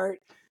most part,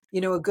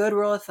 a good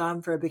rule of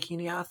thumb for a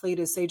bikini athlete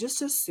is say,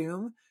 just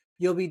assume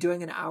you'll be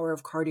doing an hour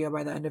of cardio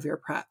by the end of your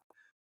prep.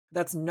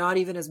 That's not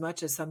even as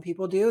much as some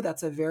people do.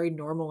 That's a very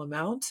normal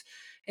amount.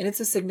 And it's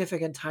a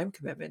significant time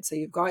commitment. So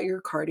you've got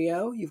your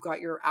cardio, you've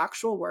got your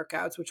actual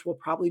workouts, which will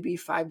probably be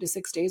 5 to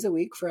 6 days a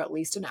week for at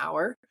least an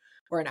hour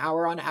or an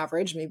hour on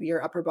average. Maybe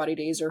your upper body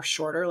days are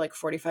shorter, like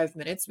 45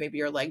 minutes. Maybe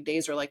your leg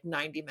days are like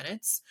 90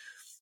 minutes.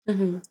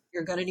 Mm-hmm.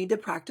 You're going to need to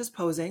practice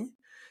posing.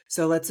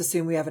 So let's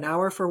assume we have an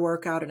hour for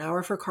workout, an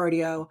hour for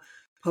cardio.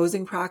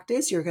 Posing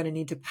practice, you're going to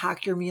need to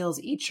pack your meals,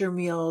 eat your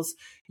meals.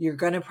 You're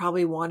going to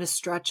probably want to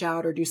stretch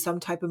out or do some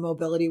type of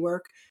mobility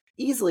work.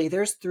 Easily,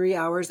 there's 3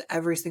 hours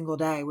every single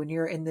day when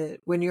you're in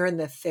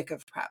the thick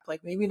of prep.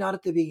 Like maybe not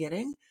at the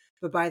beginning,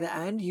 but by the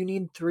end, you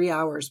need 3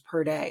 hours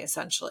per day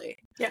essentially.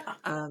 Yeah.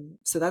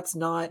 So that's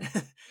not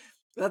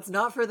that's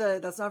not for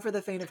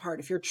the faint of heart.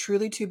 If you're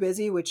truly too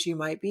busy, which you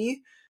might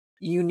be,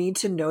 you need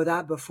to know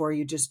that before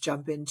you just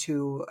jump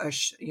into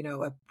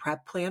a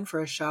prep plan for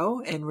a show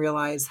and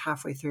realize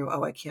halfway through,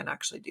 oh, I can't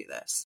actually do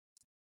this.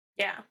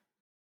 Yeah,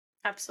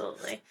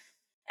 absolutely.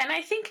 And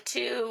I think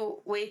too,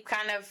 we've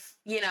kind of,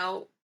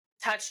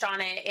 touched on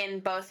it in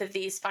both of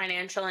these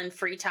financial and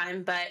free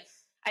time, but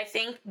I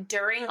think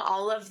during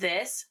all of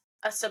this,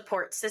 a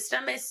support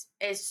system is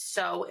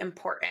so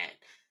important.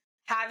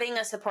 Having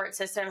a support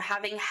system,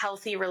 having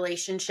healthy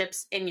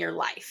relationships in your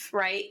life,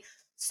 right?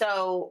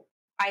 So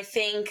I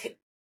think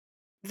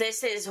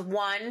this is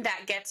one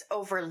that gets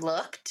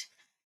overlooked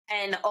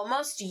and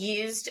almost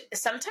used.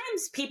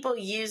 Sometimes people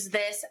use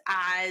this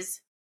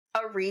as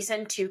a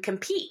reason to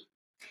compete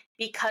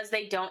because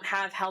they don't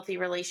have healthy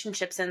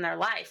relationships in their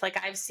life. Like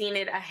I've seen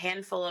it a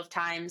handful of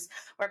times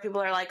where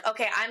people are like,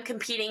 okay, I'm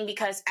competing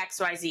because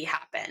XYZ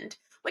happened,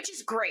 which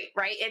is great,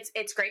 right?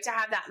 It's great to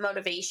have that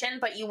motivation,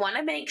 but you want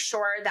to make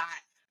sure that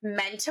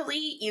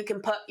mentally you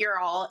can put your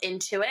all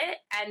into it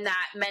and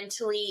that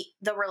mentally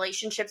the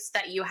relationships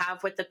that you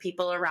have with the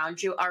people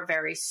around you are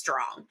very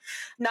strong.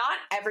 Not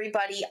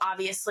everybody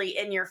obviously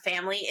in your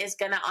family is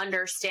going to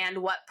understand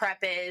what prep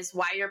is,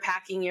 why you're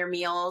packing your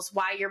meals,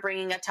 why you're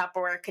bringing a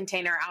Tupperware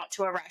container out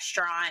to a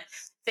restaurant,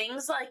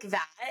 things like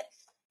that.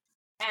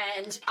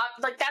 And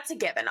like that's a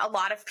given. A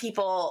lot of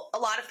people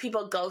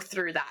go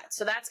through that.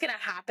 So that's going to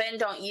happen.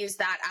 Don't use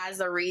that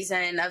as a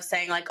reason of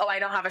saying like, oh, I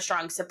don't have a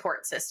strong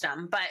support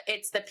system. But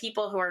it's the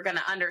people who are going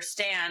to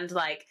understand,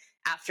 like,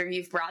 after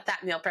you've brought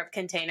that meal prep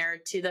container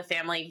to the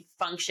family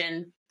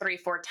function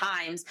 3-4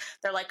 times,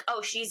 they're like,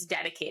 oh, she's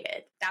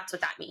dedicated. That's what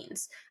that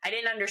means. I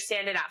didn't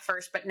understand it at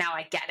first, but now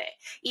I get it.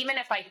 Even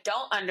if I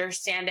don't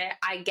understand it,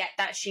 I get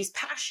that she's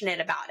passionate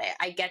about it.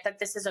 I get that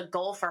this is a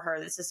goal for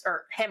her.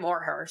 Or him or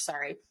her,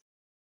 sorry.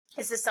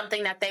 This is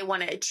something that they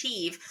want to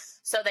achieve.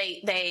 So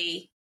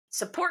they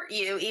support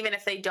you even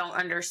if they don't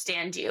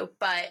understand you.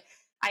 But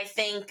I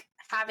think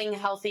having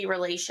healthy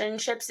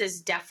relationships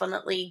is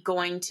definitely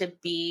going to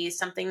be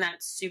something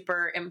that's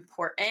super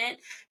important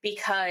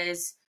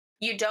because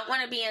you don't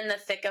want to be in the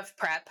thick of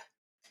prep,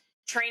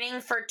 training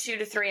for 2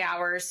 to 3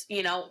 hours,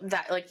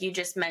 that like you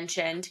just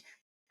mentioned,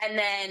 and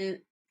then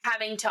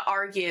having to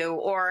argue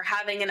or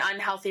having an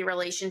unhealthy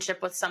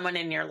relationship with someone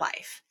in your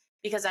life.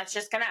 because that's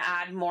just going to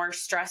add more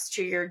stress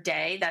to your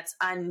day that's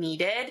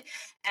unneeded.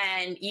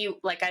 And you,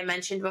 like I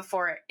mentioned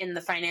before in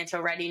the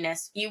financial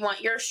readiness, you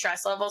want your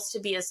stress levels to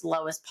be as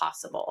low as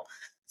possible.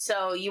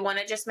 So you want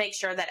to just make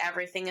sure that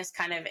everything is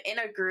kind of in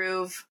a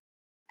groove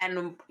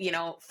and,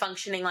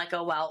 functioning like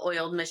a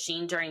well-oiled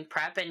machine during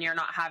prep, and you're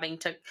not having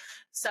to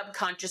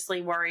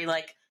subconsciously worry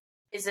like,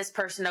 is this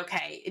person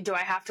okay? Do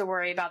I have to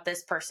worry about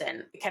this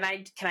person? Can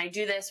I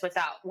do this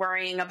without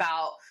worrying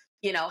about,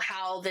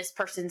 how this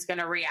person's going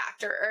to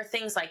react, or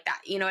things like that?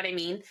 You know what I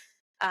mean?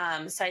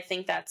 So I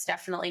think that's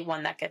definitely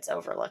one that gets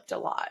overlooked a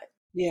lot.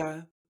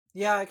 Yeah.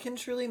 Yeah, it can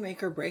truly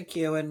make or break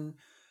you. And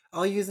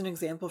I'll use an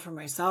example for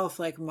myself.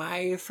 Like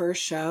my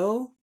first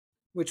show,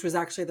 which was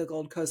actually the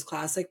Gold Coast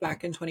Classic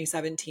back in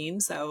 2017.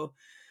 So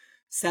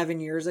 7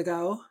 years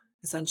ago,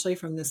 essentially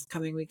from this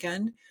coming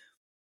weekend,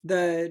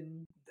 the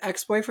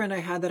ex-boyfriend I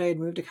had that I had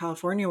moved to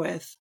California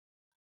with,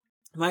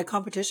 my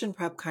competition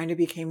prep kind of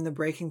became the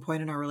breaking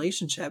point in our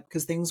relationship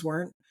because things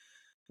weren't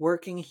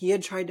working. He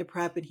had tried to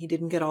prep and he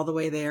didn't get all the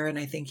way there. And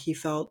I think he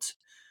felt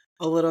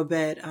a little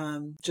bit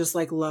just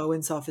like low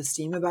in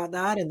self-esteem about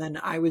that. And then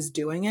I was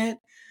doing it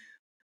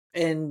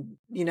and,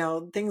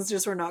 things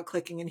just were not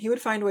clicking. And he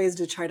would find ways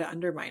to try to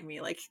undermine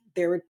me. Like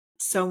there were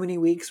so many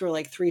weeks where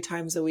like 3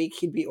 times a week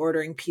he'd be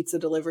ordering pizza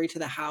delivery to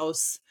the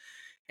house.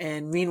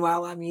 And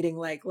meanwhile, I'm eating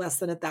like less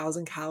than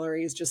 1,000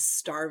 calories, just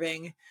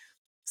starving,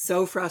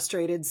 so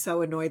frustrated,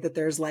 so annoyed that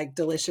there's like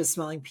delicious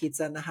smelling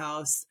pizza in the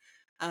house.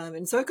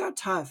 And so it got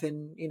tough.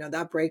 And,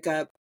 that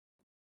breakup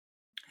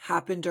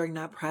happened during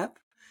that prep.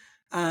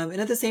 And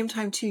at the same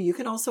time, too, you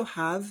can also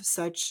have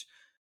such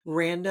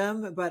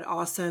random but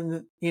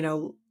awesome,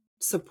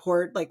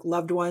 support, like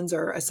loved ones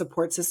or a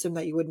support system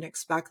that you wouldn't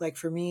expect. Like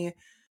for me,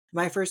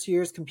 my first few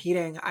years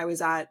competing, I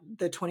was at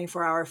the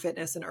 24-hour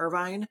fitness in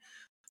Irvine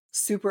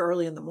super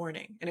early in the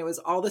morning. And it was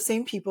all the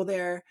same people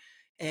there.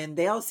 And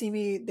they all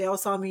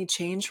saw me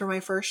change for my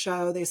first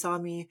show. They saw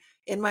me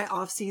in my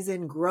off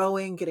season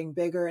growing, getting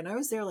bigger. And I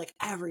was there like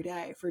every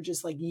day for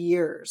just like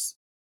years.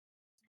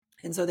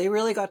 And so they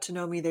really got to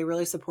know me. They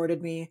really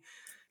supported me.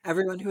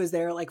 Everyone who was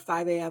there at like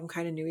 5 a.m.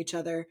 kind of knew each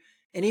other.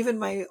 And even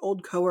my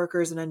old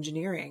coworkers in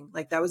engineering,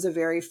 like that was a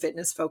very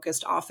fitness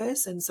focused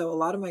office. And so a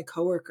lot of my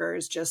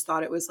coworkers just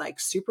thought it was like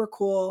super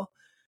cool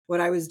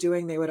what I was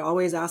doing. They would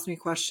always ask me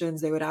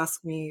questions. They would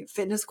ask me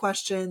fitness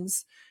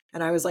questions.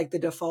 And I was like the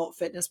default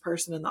fitness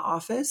person in the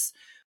office.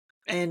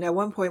 And at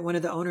one point, one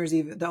of the owners,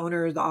 even the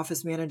owner, the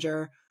office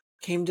manager,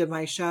 came to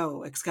my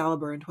show,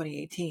 Excalibur, in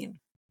 2018,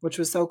 which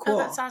was so Oh,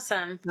 that's cool.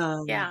 awesome.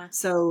 Yeah.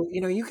 So,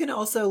 you can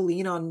also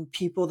lean on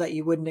people that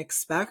you wouldn't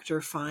expect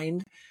or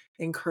find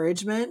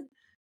encouragement,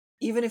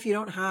 even if you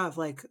don't have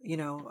like,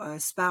 a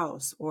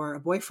spouse or a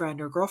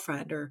boyfriend or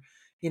girlfriend or,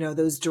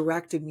 those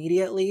direct,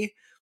 immediately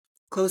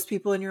close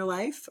people in your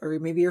life, or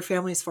maybe your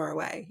family's far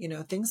away,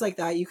 things like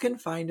that. You can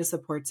find a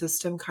support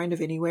system kind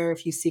of anywhere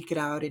if you seek it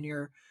out and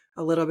you're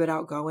a little bit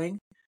outgoing.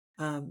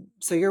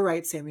 So you're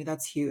right, Sammy,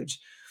 that's huge.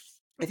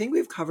 I think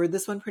we've covered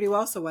this one pretty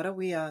well. So why don't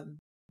we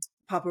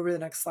pop over to the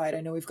next slide?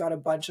 I know we've got a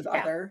bunch of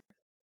Yeah. other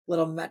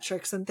little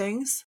metrics and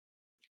things.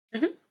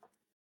 Hmm.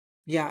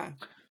 Yeah.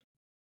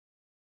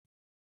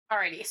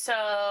 Alrighty.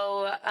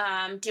 So,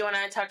 do you want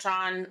to touch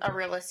on a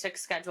realistic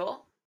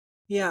schedule?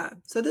 Yeah.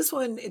 So this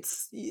one,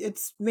 it's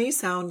may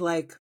sound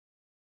like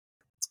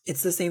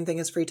it's the same thing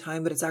as free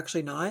time, but it's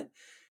actually not.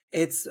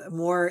 It's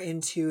more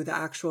into the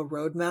actual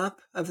roadmap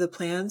of the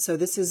plan. So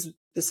this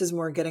is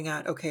more getting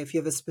at, okay, if you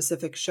have a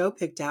specific show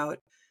picked out,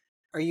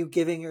 are you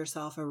giving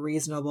yourself a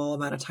reasonable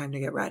amount of time to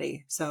get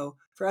ready? So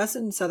for us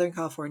in Southern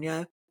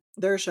California,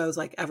 there are shows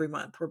like every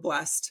month. We're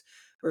blessed.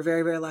 We're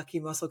very, very lucky.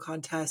 Muscle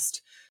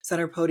Contest,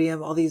 Center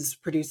Podium, all these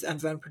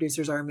event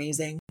producers are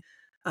amazing.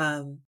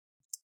 Um,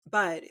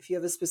 but if you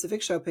have a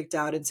specific show picked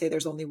out and say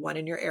there's only one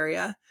in your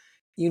area,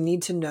 you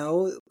need to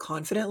know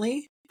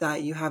confidently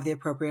that you have the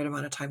appropriate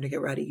amount of time to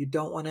get ready. You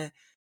don't want to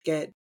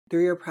get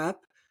through your prep,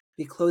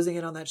 be closing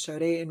in on that show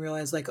date and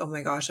realize like, oh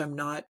my gosh, I'm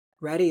not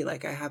ready.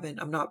 Like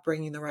I'm not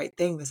bringing the right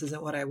thing. This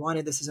isn't what I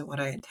wanted. This isn't what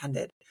I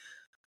intended.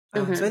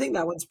 So I Hmm. think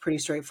that one's pretty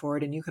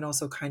straightforward. And you can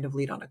also kind of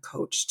lead on a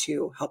coach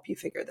to help you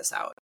figure this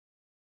out.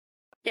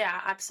 Yeah,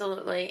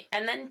 absolutely.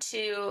 And then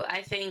two,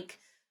 I think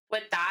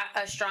with that,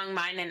 a strong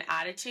mind and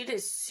attitude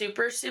is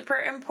super, super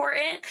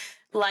important.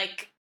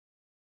 Like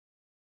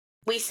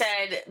we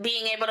said,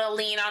 being able to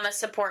lean on a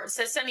support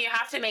system, you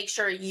have to make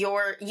sure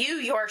you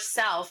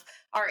yourself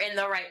are in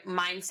the right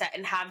mindset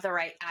and have the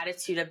right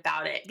attitude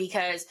about it.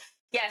 Because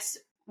yes,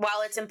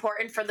 while it's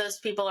important for those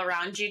people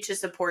around you to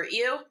support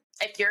you,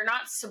 if you're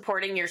not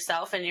supporting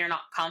yourself and you're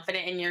not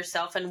confident in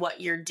yourself and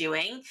what you're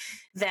doing,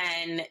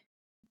 then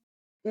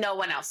no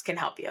one else can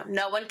help you.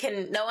 No one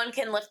can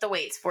lift the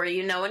weights for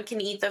you. No one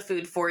can eat the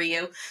food for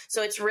you.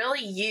 So it's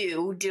really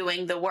you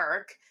doing the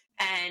work.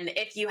 And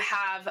if you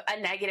have a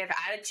negative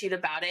attitude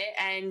about it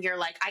and you're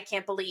like, I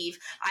can't believe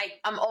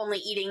I'm only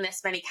eating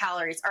this many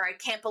calories, or I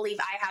can't believe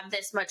I have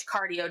this much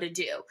cardio to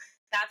do.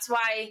 That's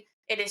why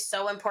it is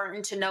so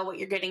important to know what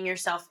you're getting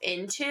yourself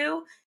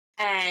into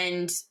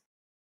and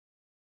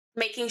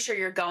making sure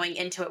you're going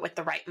into it with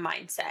the right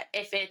mindset.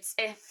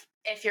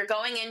 If you're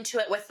going into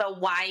it with a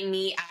why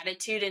me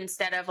attitude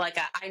instead of like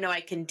a I know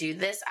I can do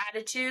this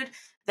attitude,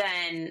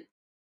 then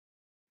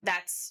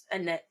that's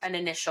an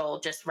initial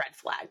just red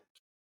flag.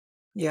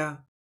 Yeah,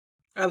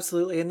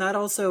 absolutely. And that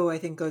also, I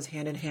think, goes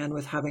hand in hand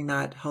with having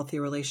that healthy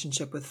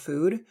relationship with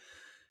food.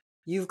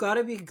 You've got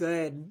to be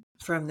good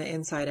from the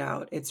inside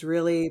out. It's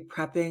really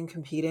prepping,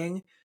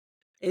 competing.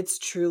 It's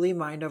truly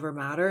mind over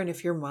matter. And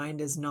if your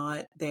mind is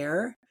not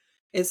there,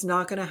 it's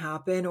not going to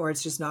happen, or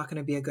it's just not going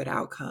to be a good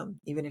outcome,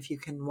 even if you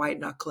can white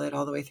knuckle it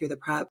all the way through the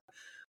prep.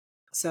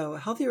 So a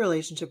healthy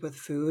relationship with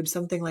food,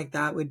 something like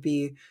that would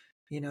be,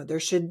 there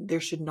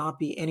should not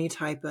be any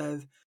type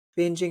of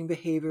binging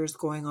behaviors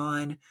going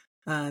on.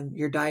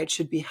 Your diet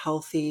should be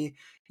healthy.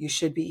 You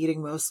should be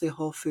eating mostly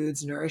whole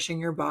foods, nourishing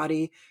your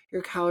body.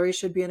 Your calories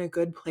should be in a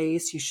good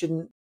place. You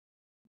shouldn't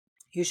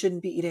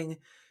be eating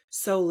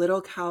so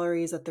little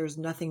calories that there's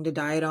nothing to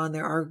diet on.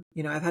 There are,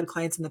 I've had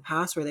clients in the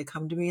past where they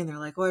come to me and they're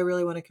like, "Oh, I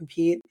really want to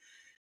compete."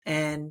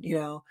 And,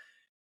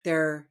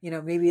 they're,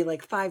 maybe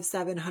like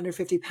 5'7",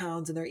 150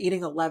 pounds, and they're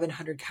eating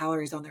 1,100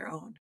 calories on their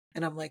own.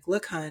 And I'm like,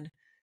 "Look, hun,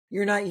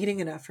 you're not eating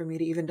enough for me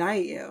to even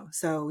diet you.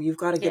 So you've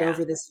got to get Yeah.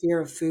 over this fear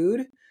of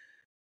food.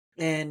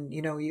 And,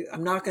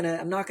 I'm not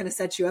gonna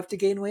set you up to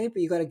gain weight,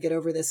 but you got to get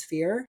over this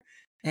fear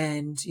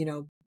and,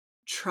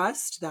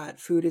 trust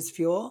that food is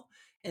fuel.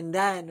 And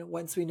then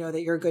once we know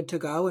that you're good to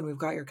go and we've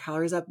got your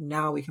calories up,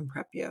 now we can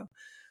prep you."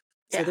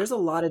 So Yeah. there's a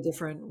lot of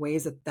different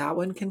ways that that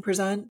one can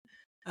present.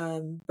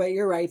 But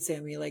you're right,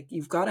 Sammy. Like,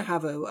 you've got to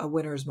have a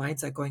winner's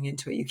mindset going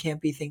into it. You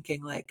can't be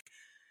thinking like,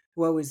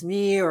 "Woe is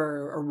me,"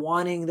 or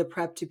wanting the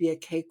prep to be a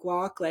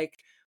cakewalk. Like,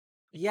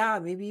 yeah,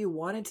 maybe you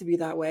want it to be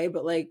that way,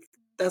 but like,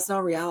 that's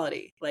not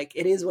reality. Like,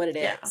 it is what it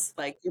Yeah. is.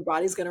 Like, your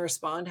body's going to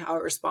respond how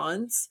it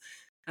responds.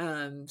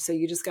 So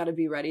you just got to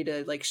be ready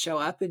to like show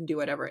up and do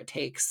whatever it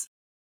takes.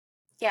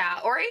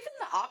 Yeah. Or even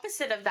the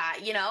opposite of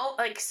that,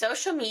 like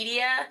social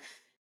media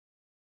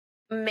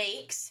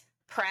makes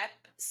prep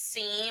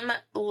seem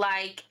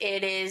like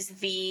it is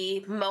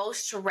the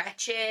most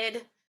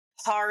wretched,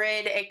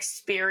 horrid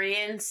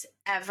experience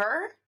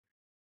ever.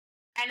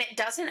 And it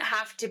doesn't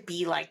have to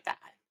be like that.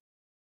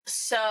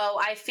 So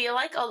I feel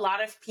like a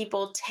lot of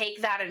people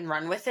take that and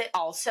run with it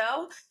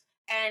also.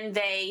 And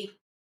they,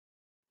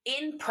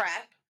 in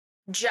prep,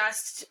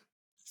 just,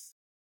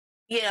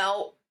 you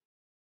know,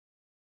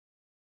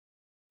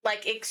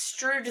 like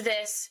extrude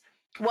this,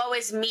 woe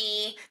is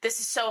me, this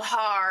is so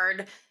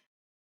hard.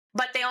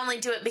 But they only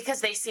do it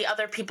because they see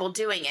other people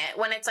doing it.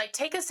 When it's like,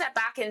 take a step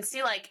back and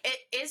see, like,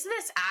 is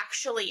this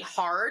actually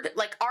hard?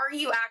 Like, are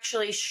you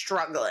actually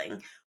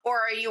struggling? Or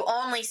are you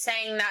only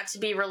saying that to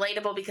be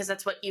relatable because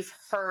that's what you've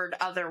heard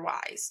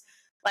otherwise?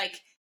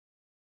 Like,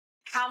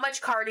 how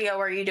much cardio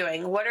are you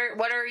doing? What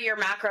are your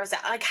macros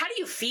at? Like, how do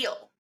you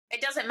feel?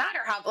 It doesn't matter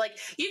how, like,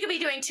 you could be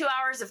doing 2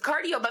 hours of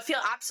cardio, but feel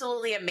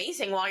absolutely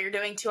amazing while you're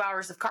doing 2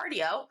 hours of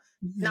cardio.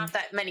 Mhm. Not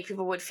that many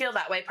people would feel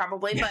that way,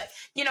 probably, but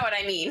you know what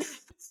I mean.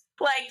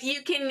 Like,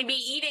 you can be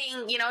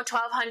eating,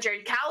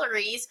 1,200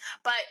 calories,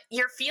 but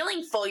you're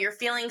feeling full, you're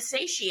feeling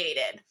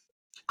satiated.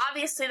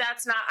 Obviously,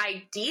 that's not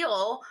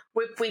ideal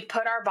if we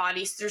put our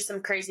bodies through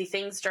some crazy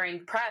things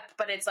during prep,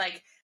 but it's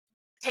like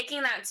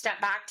taking that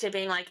step back to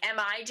being like, am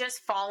I just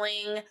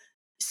falling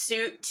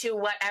suit to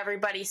what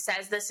everybody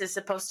says this is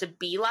supposed to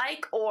be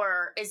like,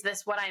 or is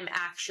this what I'm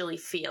actually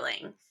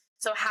feeling?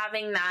 So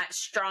having that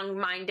strong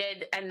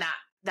minded and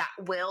that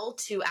will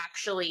to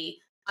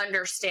actually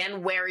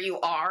understand where you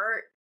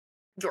are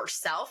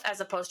yourself as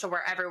opposed to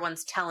where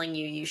everyone's telling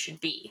you you should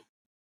be.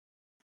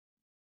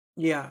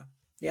 Yeah.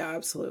 Yeah,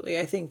 absolutely.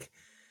 I think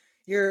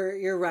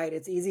you're right.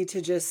 It's easy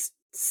to just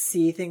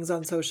see things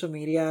on social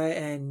media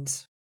and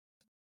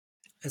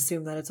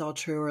assume that it's all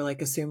true, or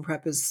like assume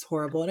prep is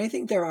horrible. And I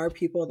think there are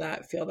people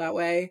that feel that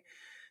way,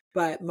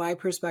 but my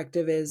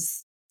perspective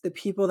is the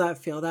people that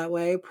feel that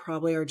way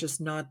probably are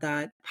just not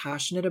that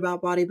passionate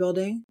about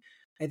bodybuilding.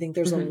 I think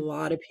there's a Mm-hmm.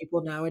 lot of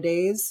people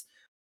nowadays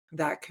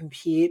that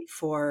compete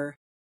for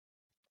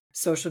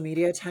social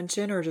media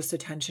attention or just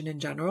attention in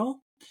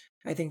general.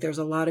 I think there's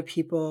a lot of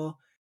people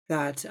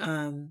that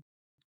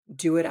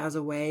do it as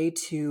a way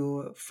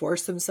to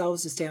force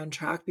themselves to stay on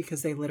track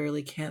because they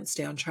literally can't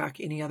stay on track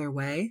any other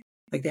way.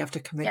 Like, they have to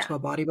commit Yeah. to a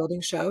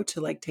bodybuilding show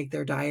to like take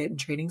their diet and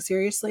training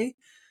seriously.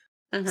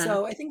 Mm-hmm.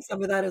 So I think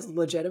some of that is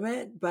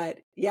legitimate, but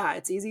yeah,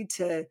 it's easy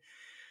to,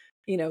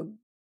 you know,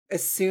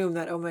 assume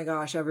that, oh my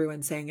gosh,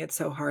 everyone's saying it's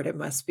so hard, it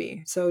must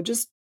be. So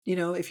just,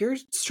 if you're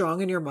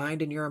strong in your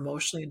mind and you're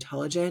emotionally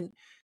intelligent,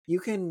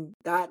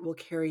 that will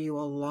carry you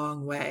a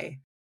long way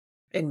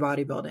in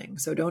bodybuilding.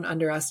 So don't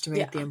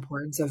underestimate the Yeah.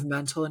 importance of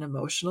mental and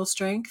emotional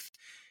strength.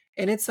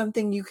 And it's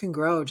something you can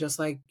grow just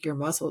like your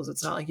muscles.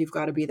 It's not like you've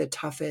got to be the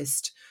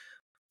toughest,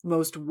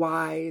 most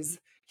wise,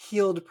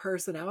 healed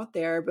person out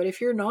there. But if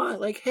you're not,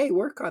 like, hey,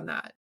 work on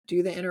that.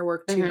 Do the inner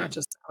work too, not Mm-hmm.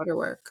 just the outer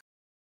work.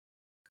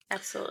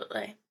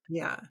 Absolutely.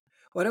 Yeah.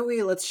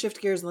 Let's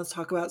shift gears and let's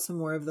talk about some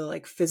more of the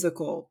like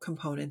physical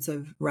components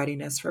of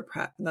readiness for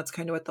prep. And that's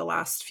kind of what the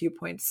last few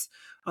points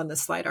on the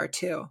slide are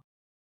too.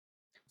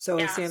 So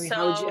Yeah. Sammy,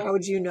 how So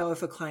would you know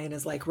if a client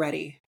is like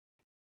ready?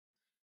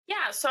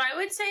 yeah, so I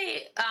would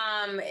say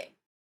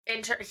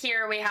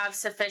here we have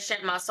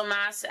sufficient muscle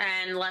mass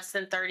and less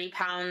than 30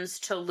 pounds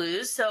to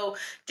lose. So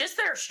just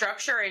their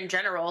structure in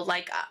general,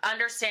 like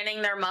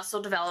understanding their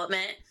muscle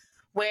development,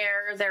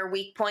 where their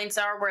weak points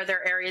are, where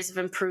their areas of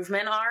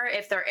improvement are,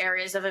 if their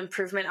areas of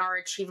improvement are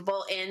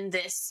achievable in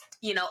this,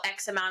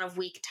 X amount of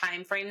week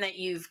time frame that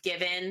you've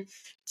given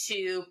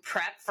to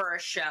prep for a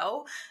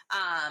show.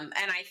 And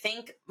I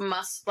think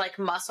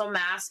muscle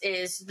mass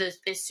is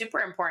super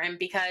important,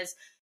 because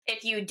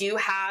if you do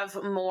have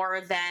more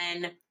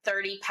than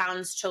 30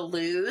 pounds to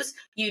lose,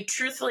 you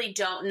truthfully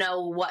don't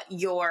know what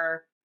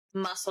your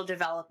muscle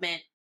development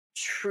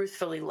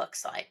truthfully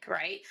looks like,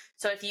 right?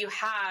 So if you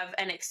have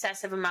an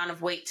excessive amount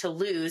of weight to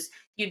lose,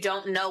 you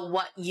don't know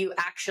what you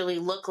actually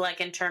look like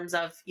in terms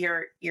of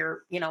your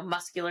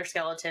muscular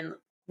skeleton,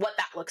 what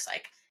that looks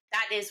like.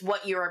 That is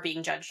what you are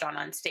being judged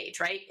on stage,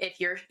 right? If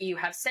you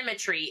have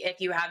symmetry,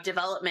 if you have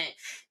development,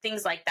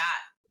 things like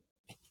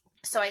that.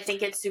 So I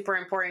think it's super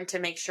important to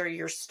make sure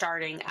you're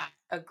starting at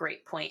a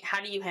great point.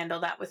 How do you handle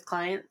that with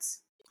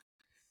clients?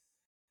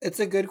 It's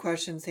a good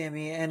question,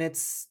 Sammy, and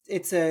it's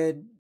a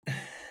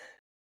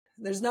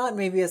there's not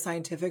maybe a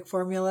scientific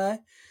formula,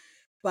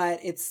 but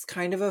it's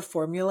kind of a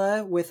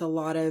formula with a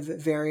lot of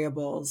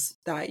variables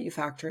that you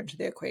factor into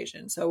the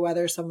equation. So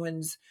whether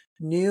someone's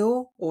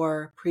new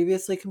or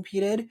previously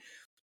competed,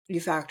 you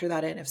factor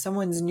that in. If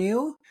someone's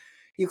new,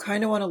 you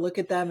kind of want to look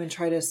at them and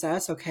try to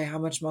assess, okay, how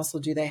much muscle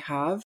do they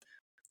have?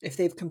 If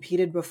they've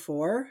competed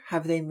before,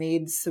 have they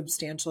made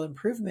substantial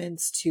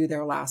improvements to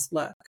their last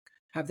look?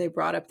 Have they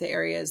brought up the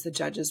areas the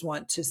judges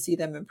want to see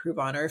them improve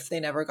on, or if they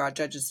never got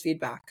judges'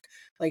 feedback,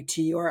 like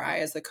to you or I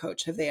as the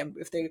coach, have they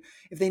if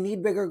they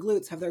need bigger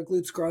glutes, have their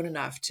glutes grown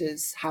enough to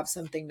have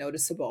something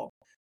noticeable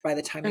by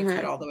the time you cut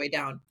Mm-hmm. all the way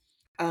down?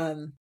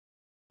 Um,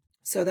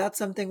 so that's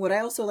something. What I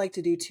also like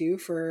to do too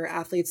for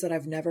athletes that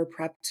I've never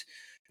prepped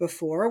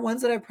before,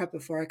 ones that I've prepped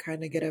before, I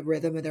kind of get a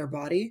rhythm of their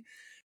body.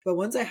 But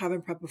ones I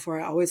haven't prepped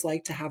before, I always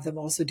like to have them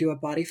also do a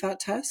body fat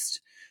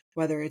test,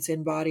 whether it's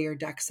in body or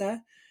DEXA,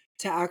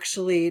 to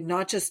actually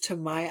not just to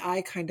my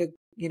eye kind of,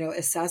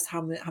 assess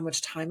how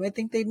much time I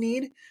think they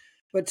need,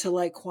 but to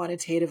like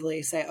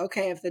quantitatively say,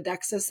 okay, if the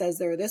DEXA says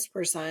they're this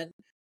percent,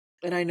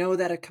 and I know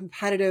that a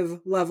competitive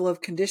level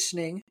of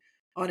conditioning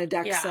on a Yeah.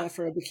 DEXA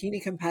for a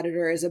bikini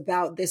competitor is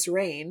about this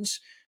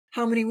range,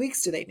 how many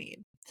weeks do they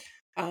need?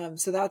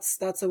 So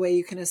that's a way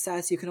you can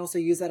assess. You can also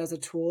use that as a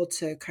tool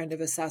to kind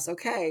of assess,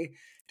 okay,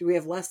 do we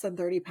have less than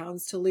 30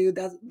 pounds to lose?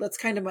 That's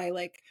kind of my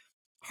like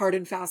hard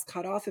and fast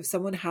cutoff. If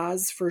someone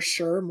has for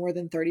sure more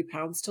than 30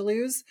 pounds to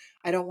lose,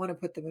 I don't want to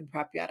put them in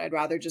prep yet. I'd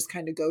rather just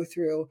kind of go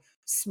through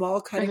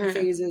small cutting Mm-hmm.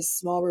 phases,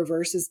 small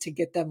reverses to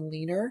get them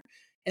leaner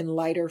and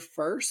lighter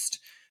first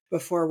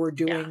before we're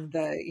Yeah. doing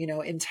the,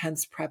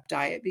 intense prep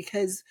diet.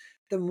 Because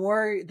the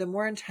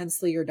more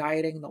intensely you're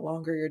dieting, the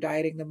longer you're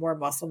dieting, the more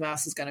muscle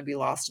mass is going to be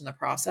lost in the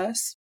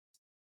process.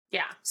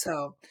 Yeah.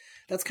 So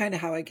that's kind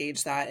of how I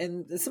gauge that.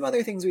 And some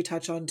other things we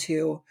touch on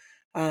too,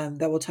 that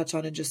we'll touch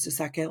on in just a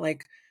second,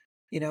 like,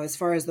 as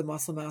far as the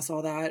muscle mass,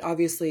 all that,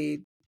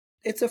 obviously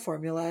it's a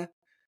formula.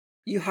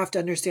 You have to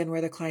understand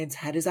where the client's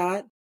head is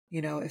at.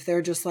 If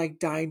they're just like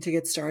dying to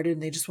get started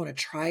and they just want to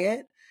try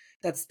it,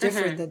 that's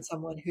different Mm-hmm. than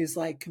someone who's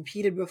like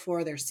competed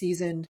before, they're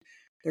seasoned,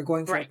 they're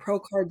going for a Right. pro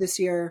card this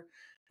year.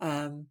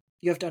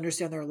 You have to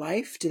understand their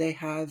life. Do they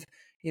have,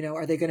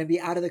 are they going to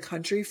be out of the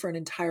country for an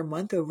entire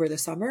month over the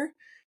summer?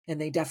 And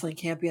they definitely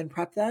can't be in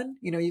prep then.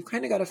 You've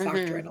kind of got to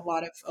factor in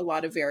Mm-hmm. a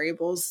lot of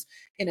variables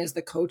in as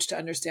the coach to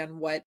understand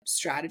what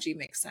strategy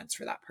makes sense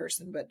for that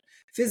person. But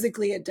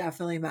physically, it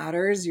definitely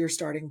matters your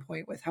starting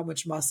point with how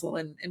much muscle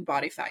and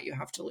body fat you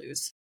have to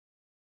lose.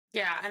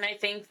 Yeah. And I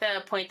think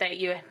the point that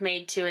you had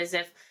made too is,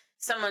 if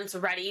someone's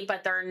ready,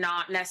 but they're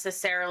not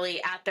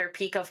necessarily at their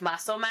peak of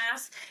muscle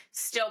mass,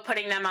 still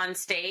putting them on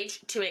stage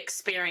to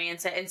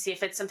experience it and see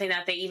if it's something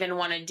that they even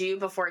want to do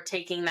before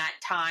taking that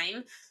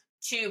time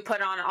to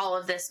put on all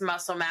of this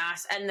muscle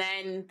mass, and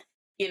then,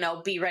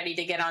 be ready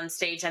to get on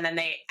stage, and then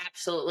they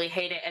absolutely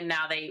hate it and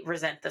now they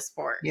resent the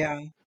sport. Yeah.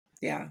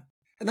 Yeah.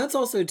 And that's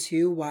also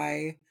too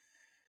why,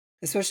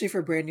 especially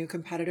for brand new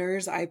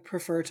competitors, I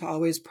prefer to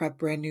always prep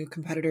brand new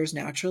competitors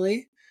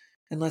naturally,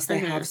 unless they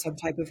have Mm-hmm. some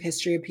type of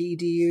history of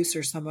PED use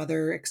or some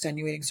other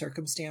extenuating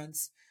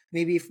circumstance.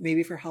 Maybe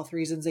for health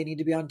reasons they need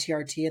to be on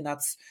TRT, and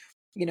that's,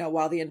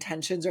 while the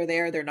intentions are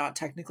there, they're not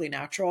technically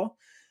natural.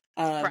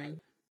 Right.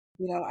 Um,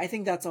 I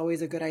think that's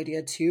always a good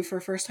idea too for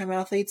first time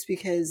athletes,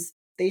 because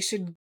they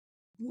should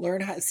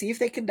learn how see if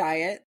they can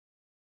diet,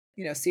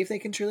 see if they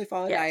can truly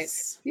follow a diet,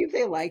 Yes. see if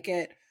they like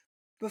it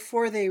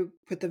before they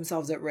put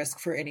themselves at risk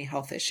for any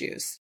health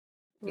issues,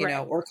 Right.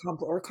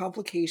 or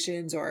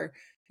complications, or,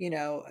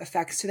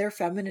 effects to their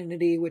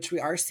femininity, which we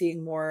are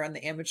seeing more on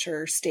the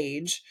amateur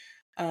stage.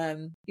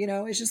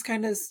 It's just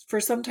kind of for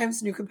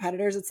sometimes new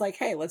competitors, it's like,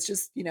 hey, let's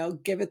just,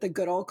 give it the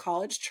good old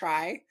college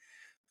try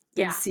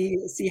and Yeah.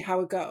 see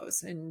how it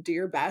goes and do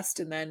your best.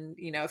 And then,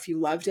 if you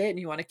loved it and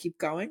you want to keep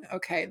going,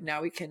 okay,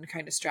 now we can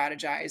kind of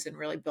strategize and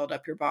really build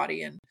up your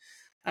body and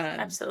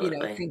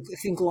Absolutely.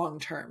 Think long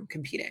term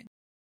competing.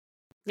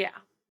 Yeah.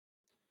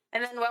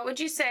 And then what would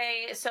you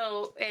say?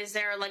 So is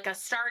there like a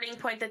starting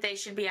point that they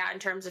should be at in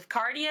terms of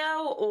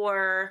cardio,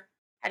 or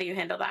how do you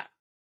handle that?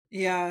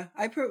 Yeah,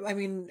 I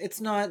mean,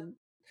 it's not.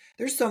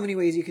 There's so many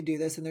ways you could do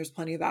this, and there's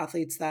plenty of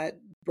athletes that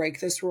break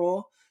this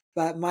rule.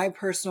 But my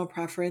personal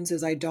preference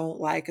is I don't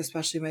like,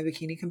 especially my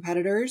bikini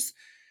competitors,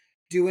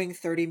 doing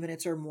 30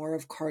 minutes or more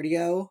of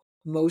cardio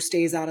most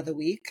days out of the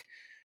week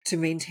to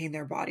maintain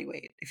their body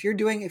weight. If you're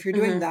doing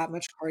Hmm. that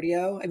much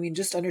cardio, I mean,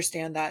 just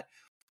understand that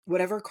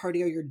whatever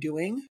cardio you're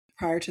doing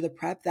prior to the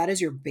prep, that is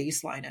your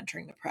baseline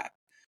entering the prep.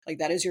 Like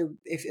that is your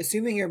if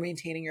assuming you're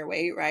maintaining your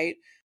weight, right?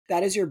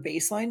 That is your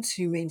baseline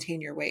to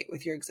maintain your weight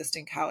with your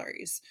existing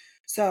calories.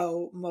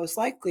 So, most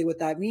likely what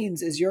that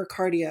means is your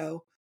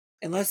cardio,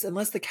 unless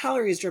the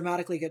calories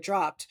dramatically get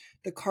dropped,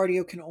 the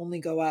cardio can only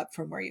go up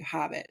from where you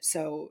have it.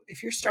 So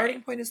if your Right.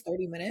 starting point is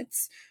 30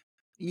 minutes,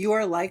 you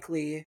are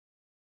likely,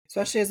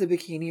 especially as a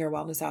bikini or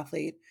wellness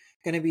athlete,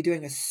 going to be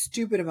doing a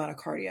stupid amount of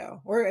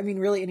cardio. Or, I mean,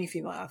 really any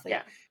female athlete,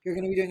 Yeah. you're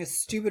going to be doing a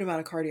stupid amount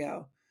of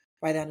cardio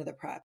by the end of the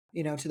prep,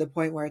 to the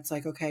point where it's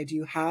like, okay, do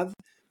you have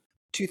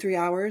 2, 3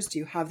 hours? Do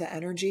you have the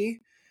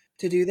energy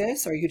to do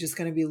this? Or are you just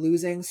going to be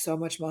losing so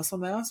much muscle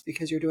mass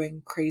because you're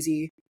doing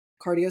crazy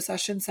cardio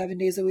sessions 7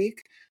 days a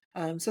week?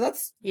 So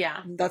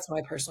Yeah. that's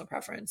my personal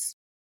preference.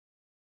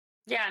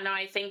 Yeah, no,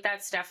 I think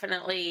that's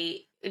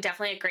definitely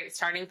a great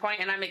starting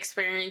point, and I'm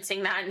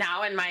experiencing that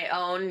now in my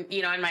own,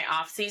 in my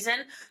off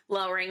season,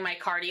 lowering my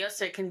cardio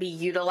so it can be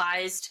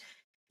utilized,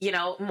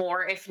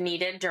 more if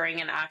needed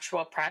during an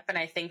actual prep. And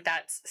I think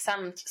that's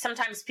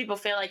sometimes people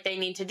feel like they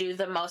need to do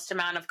the most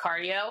amount of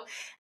cardio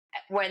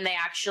when they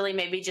actually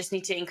maybe just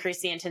need to increase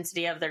the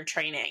intensity of their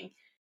training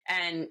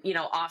and,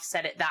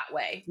 offset it that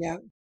way. Yeah.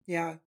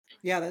 Yeah.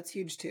 Yeah. That's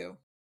huge too.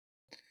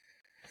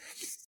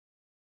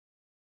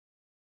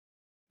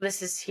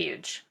 This is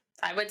huge.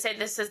 I would say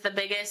this is the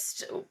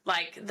biggest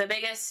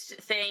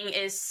thing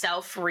is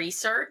self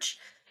research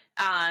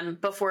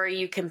before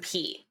you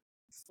compete.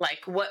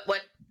 Like what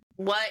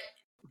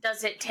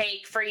does it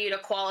take for you to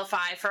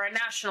qualify for a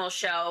national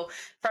show?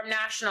 From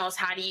nationals,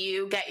 how do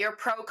you get your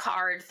pro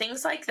card?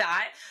 Things like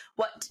that.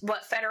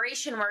 What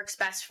federation works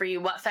best for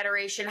you? What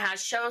federation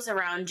has shows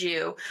around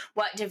you?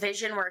 What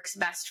division works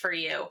best for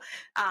you?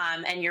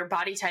 And your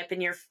body type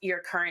and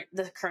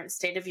the current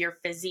state of your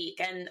physique.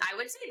 And I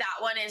would say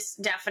that one is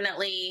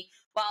definitely,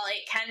 while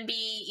it can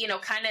be,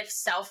 kind of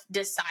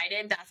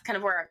self-decided, that's kind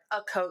of where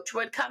a coach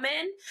would come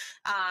in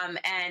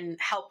and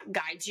help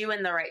guide you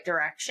in the right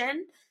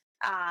direction.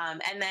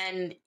 And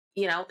then,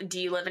 do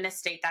you live in a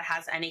state that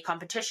has any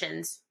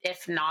competitions?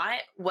 If not,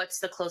 what's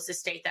the closest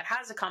state that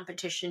has a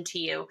competition to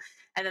you?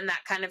 And then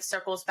that kind of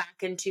circles back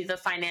into the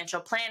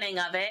financial planning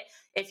of it.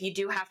 If you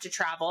do have to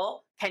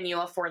travel, can you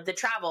afford the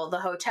travel, the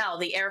hotel,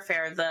 the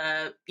airfare,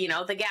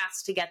 the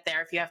gas to get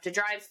there if you have to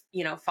drive,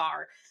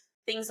 far?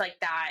 Things like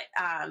that.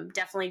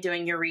 Definitely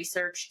doing your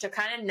research to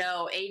kind of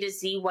know A to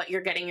Z what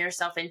you're getting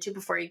yourself into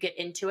before you get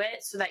into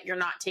it, so that you're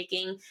not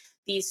taking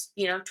these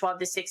 12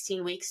 to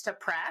 16 weeks to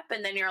prep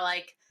and then you're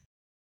like,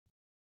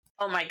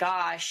 oh my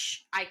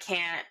gosh, I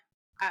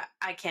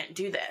can't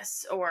do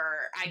this,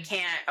 or I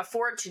can't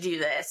afford to do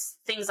this,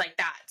 things like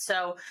that.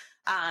 So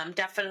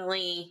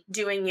definitely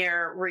doing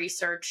your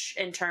research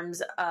in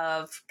terms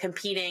of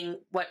competing,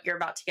 what you're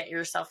about to get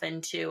yourself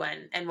into,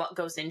 and what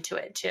goes into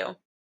it too.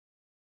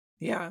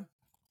 Yeah.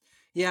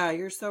 Yeah.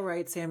 You're so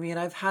right, Sammy. And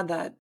I've had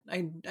that.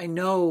 I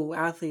know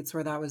athletes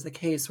where that was the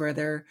case, where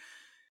they're,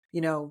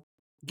 you know,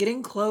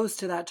 getting close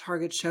to that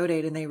target show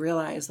date and they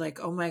realize, like,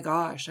 oh my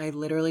gosh, I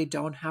literally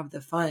don't have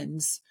the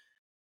funds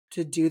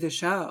to do the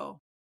show.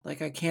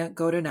 Like, I can't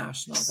go to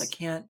nationals. I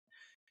can't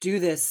do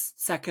this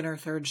second or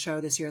third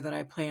show this year that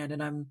I planned.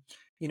 And I'm,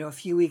 a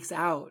few weeks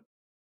out,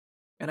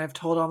 and I've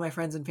told all my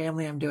friends and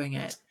family I'm doing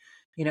it.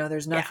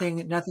 There's Yeah.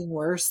 nothing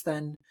worse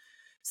than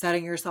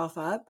setting yourself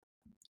up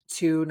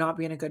to not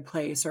be in a good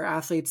place. Or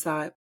athletes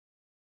that,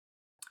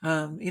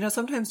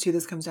 sometimes too,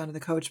 this comes down to the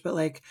coach, but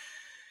like,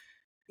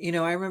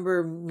 I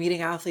remember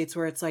meeting athletes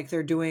where it's like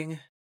they're doing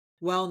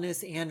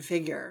wellness and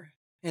figure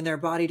and their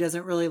body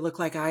doesn't really look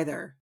like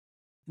either.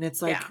 And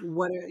it's like, Yeah.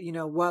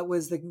 what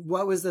was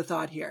the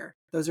thought here?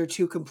 Those are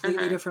two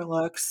completely Uh-huh. different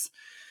looks,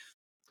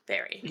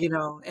 Very.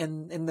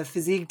 and the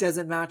physique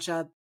doesn't match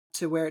up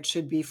to where it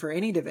should be for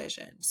any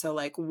division. So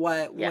like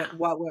Yeah.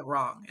 what went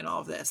wrong in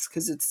all of this?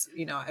 Cause it's,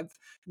 I've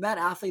met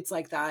athletes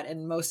like that.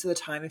 And most of the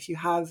time, if you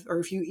have, or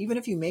if you, even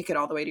if you make it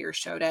all the way to your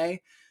show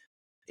day,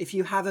 if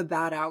you have a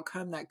bad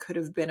outcome that could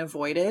have been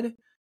avoided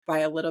by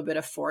a little bit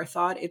of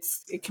forethought, it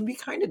can be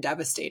kind of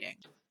devastating.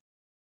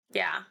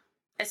 Yeah.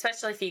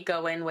 Especially if you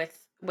go in with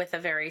a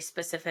very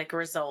specific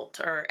result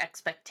or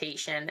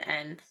expectation,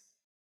 and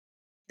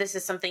this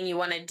is something you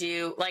want to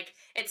do, like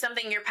it's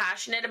something you're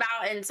passionate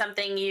about and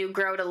something you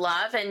grow to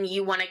love and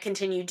you want to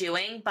continue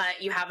doing,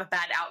 but you have a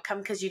bad outcome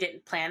because you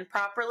didn't plan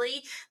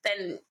properly,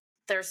 then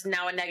there's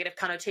now a negative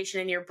connotation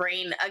in your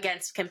brain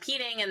against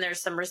competing, and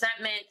there's some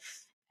resentment,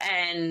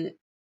 and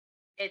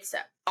it's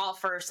all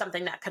for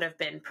something that could have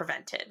been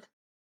prevented.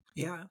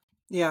 Yeah.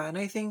 Yeah. And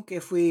I think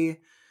if we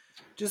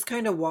just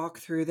kind of walk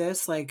through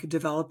this, like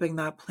developing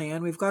that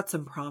plan, we've got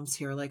some prompts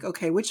here. Like,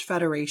 okay, which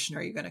federation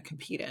are you going to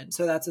compete in?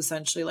 So that's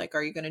essentially like,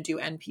 are you going to do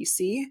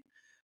NPC?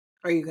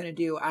 Are you going to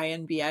do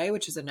INBA,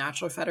 which is a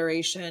natural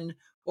federation,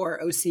 or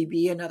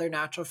OCB, another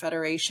natural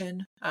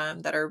federation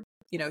that are,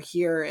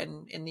 here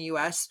in the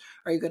US?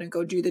 Are you going to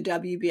go do the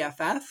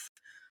WBFF,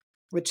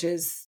 which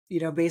is,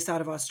 based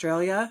out of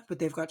Australia, but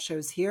they've got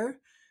shows here?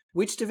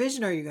 Which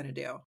division are you going to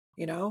do?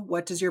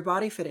 What does your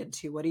body fit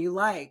into? What do you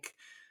like?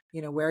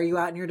 Where are you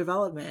at in your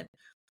development?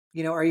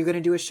 Are you going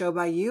to do a show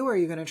by you, or are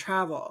you going to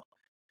travel?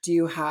 Do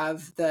you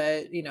have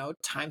the,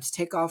 time to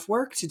take off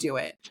work to do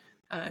it?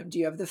 Do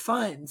you have the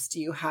funds? Do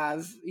you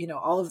have,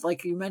 all of,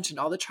 like you mentioned,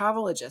 all the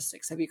travel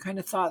logistics? Have you kind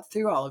of thought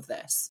through all of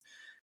this?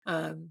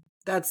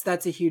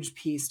 That's a huge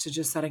piece to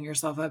just setting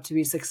yourself up to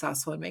be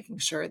successful and making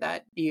sure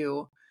that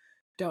you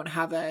don't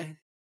have a,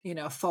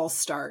 false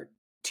start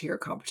to your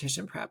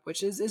competition prep,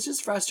 which is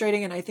just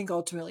frustrating. And I think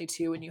ultimately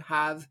too, when you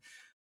have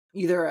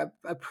either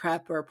a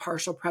prep or a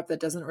partial prep that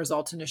doesn't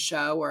result in a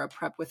show, or a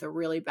prep with a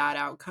really bad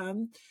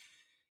outcome,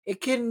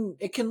 it can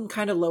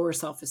kind of lower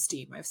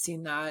self-esteem. I've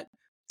seen that.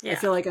 I Yeah.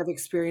 feel like I've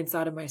experienced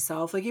that in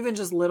myself. Like even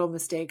just little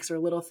mistakes or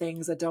little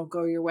things that don't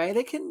go your way,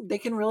 they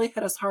can really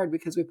hit us hard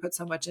because we put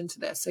so much into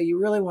this. So you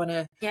really want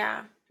to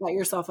set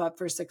yourself up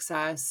for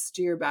success,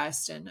 do your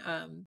best. And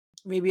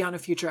maybe on a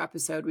future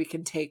episode, we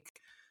can take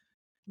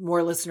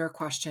more listener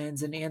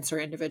questions and answer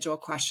individual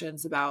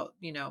questions about,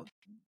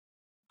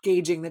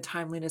 gauging the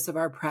timeliness of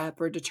our prep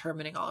or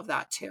determining all of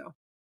that too.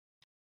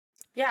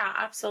 Yeah,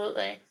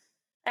 absolutely.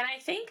 And I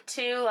think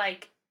too,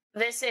 like,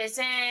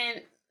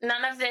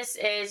 none of this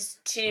is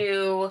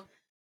to,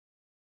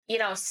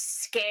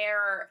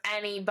 scare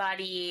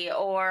anybody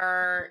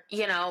or,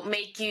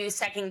 make you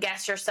second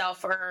guess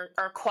yourself or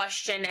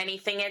question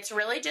anything. It's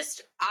really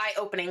just eye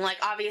opening. Like,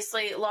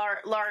 obviously,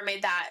 Laura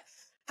made that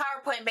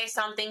PowerPoint based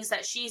on things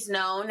that she's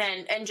known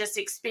and just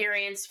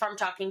experienced from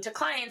talking to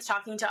clients,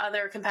 talking to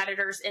other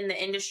competitors in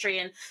the industry,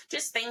 and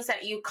just things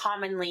that you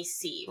commonly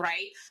see,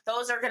 right?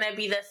 Those are going to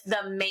be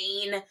the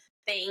main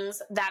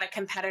things that a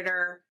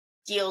competitor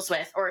deals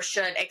with or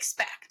should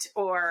expect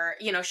or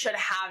should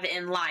have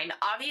in line.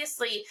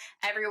 Obviously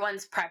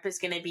everyone's prep is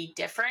going to be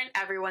different,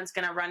 everyone's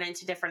going to run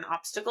into different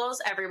obstacles,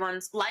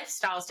 everyone's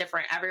lifestyle is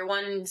different,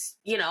 everyone's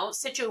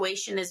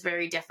situation is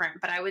very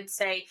different. But I would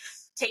say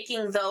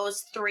taking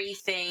those three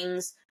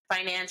things,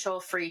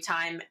 financial, free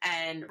time,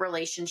 and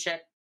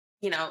relationship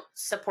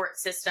support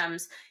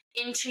systems,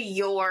 into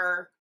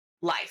your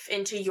life,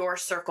 into your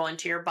circle,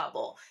 into your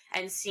bubble,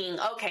 and seeing,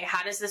 okay,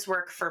 how does this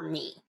work for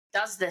me?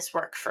 Does this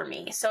work for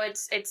me? So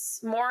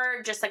it's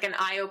more just like an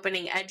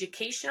eye-opening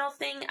educational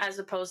thing, as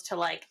opposed to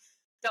like,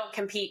 don't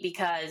compete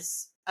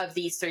because of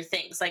these three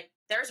things. Like,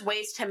 there's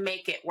ways to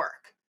make it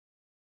work.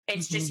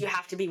 It's just you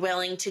have to be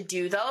willing to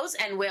do those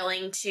and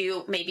willing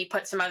to maybe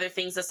put some other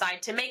things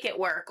aside to make it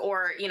work,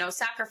 or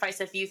sacrifice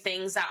a few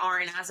things that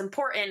aren't as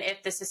important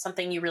if this is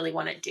something you really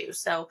want to do.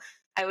 So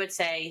I would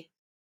say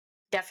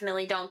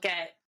definitely don't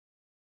get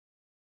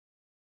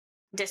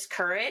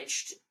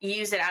discouraged.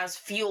 Use it as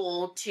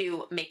fuel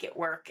to make it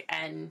work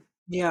and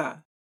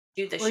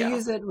do the Or show.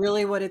 use it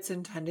really what it's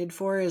intended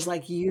for, is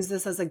like use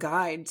this as a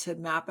guide to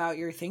map out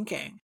your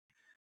thinking.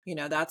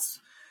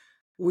 That's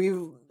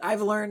I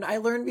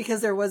learned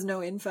because there was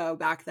no info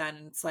back then.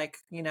 And it's like,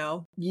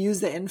 use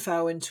the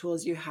info and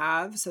tools you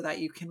have so that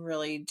you can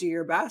really do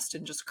your best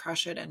and just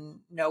crush it and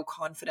know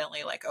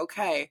confidently, like,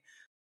 okay,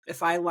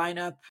 if I line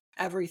up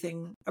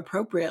everything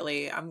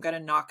appropriately, I'm going to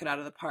knock it out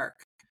of the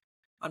park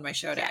on my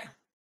show day. Yeah.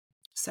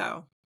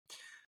 So,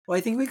 well,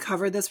 I think we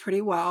covered this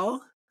pretty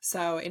well.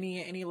 So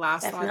any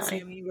last thoughts,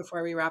 Sammy,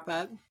 before we wrap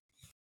up?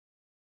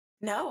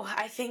 No,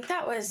 I think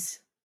that was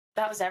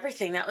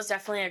everything. That was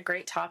definitely a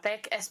great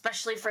topic,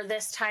 especially for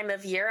this time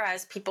of year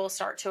as people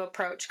start to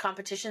approach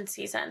competition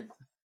season.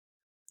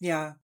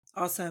 Yeah,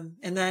 awesome.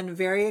 And then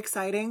very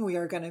exciting, we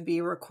are going to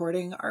be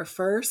recording our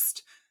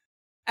first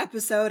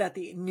episode at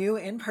the new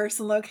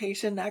in-person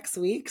location next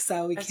week.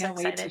 So we can't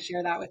wait to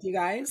share that with you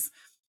guys.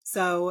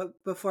 So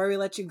before we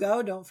let you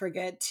go, don't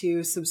forget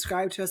to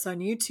subscribe to us on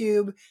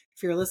YouTube.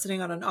 If you're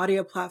listening on an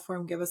audio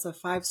platform, give us a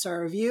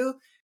 5-star review,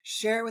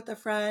 share it with a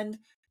friend,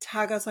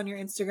 tag us on your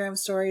Instagram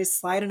stories,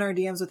 slide in our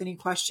DMs with any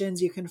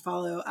questions. You can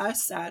follow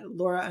us at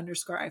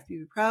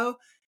Laura_IFBB Pro,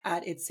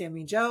 at It's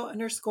Sammy Joe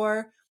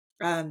 _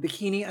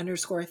 Bikini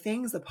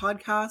 _things, the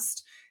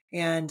podcast,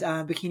 and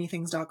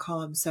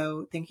bikinithings.com.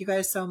 So thank you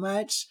guys so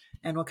much,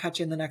 and we'll catch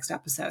you in the next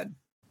episode.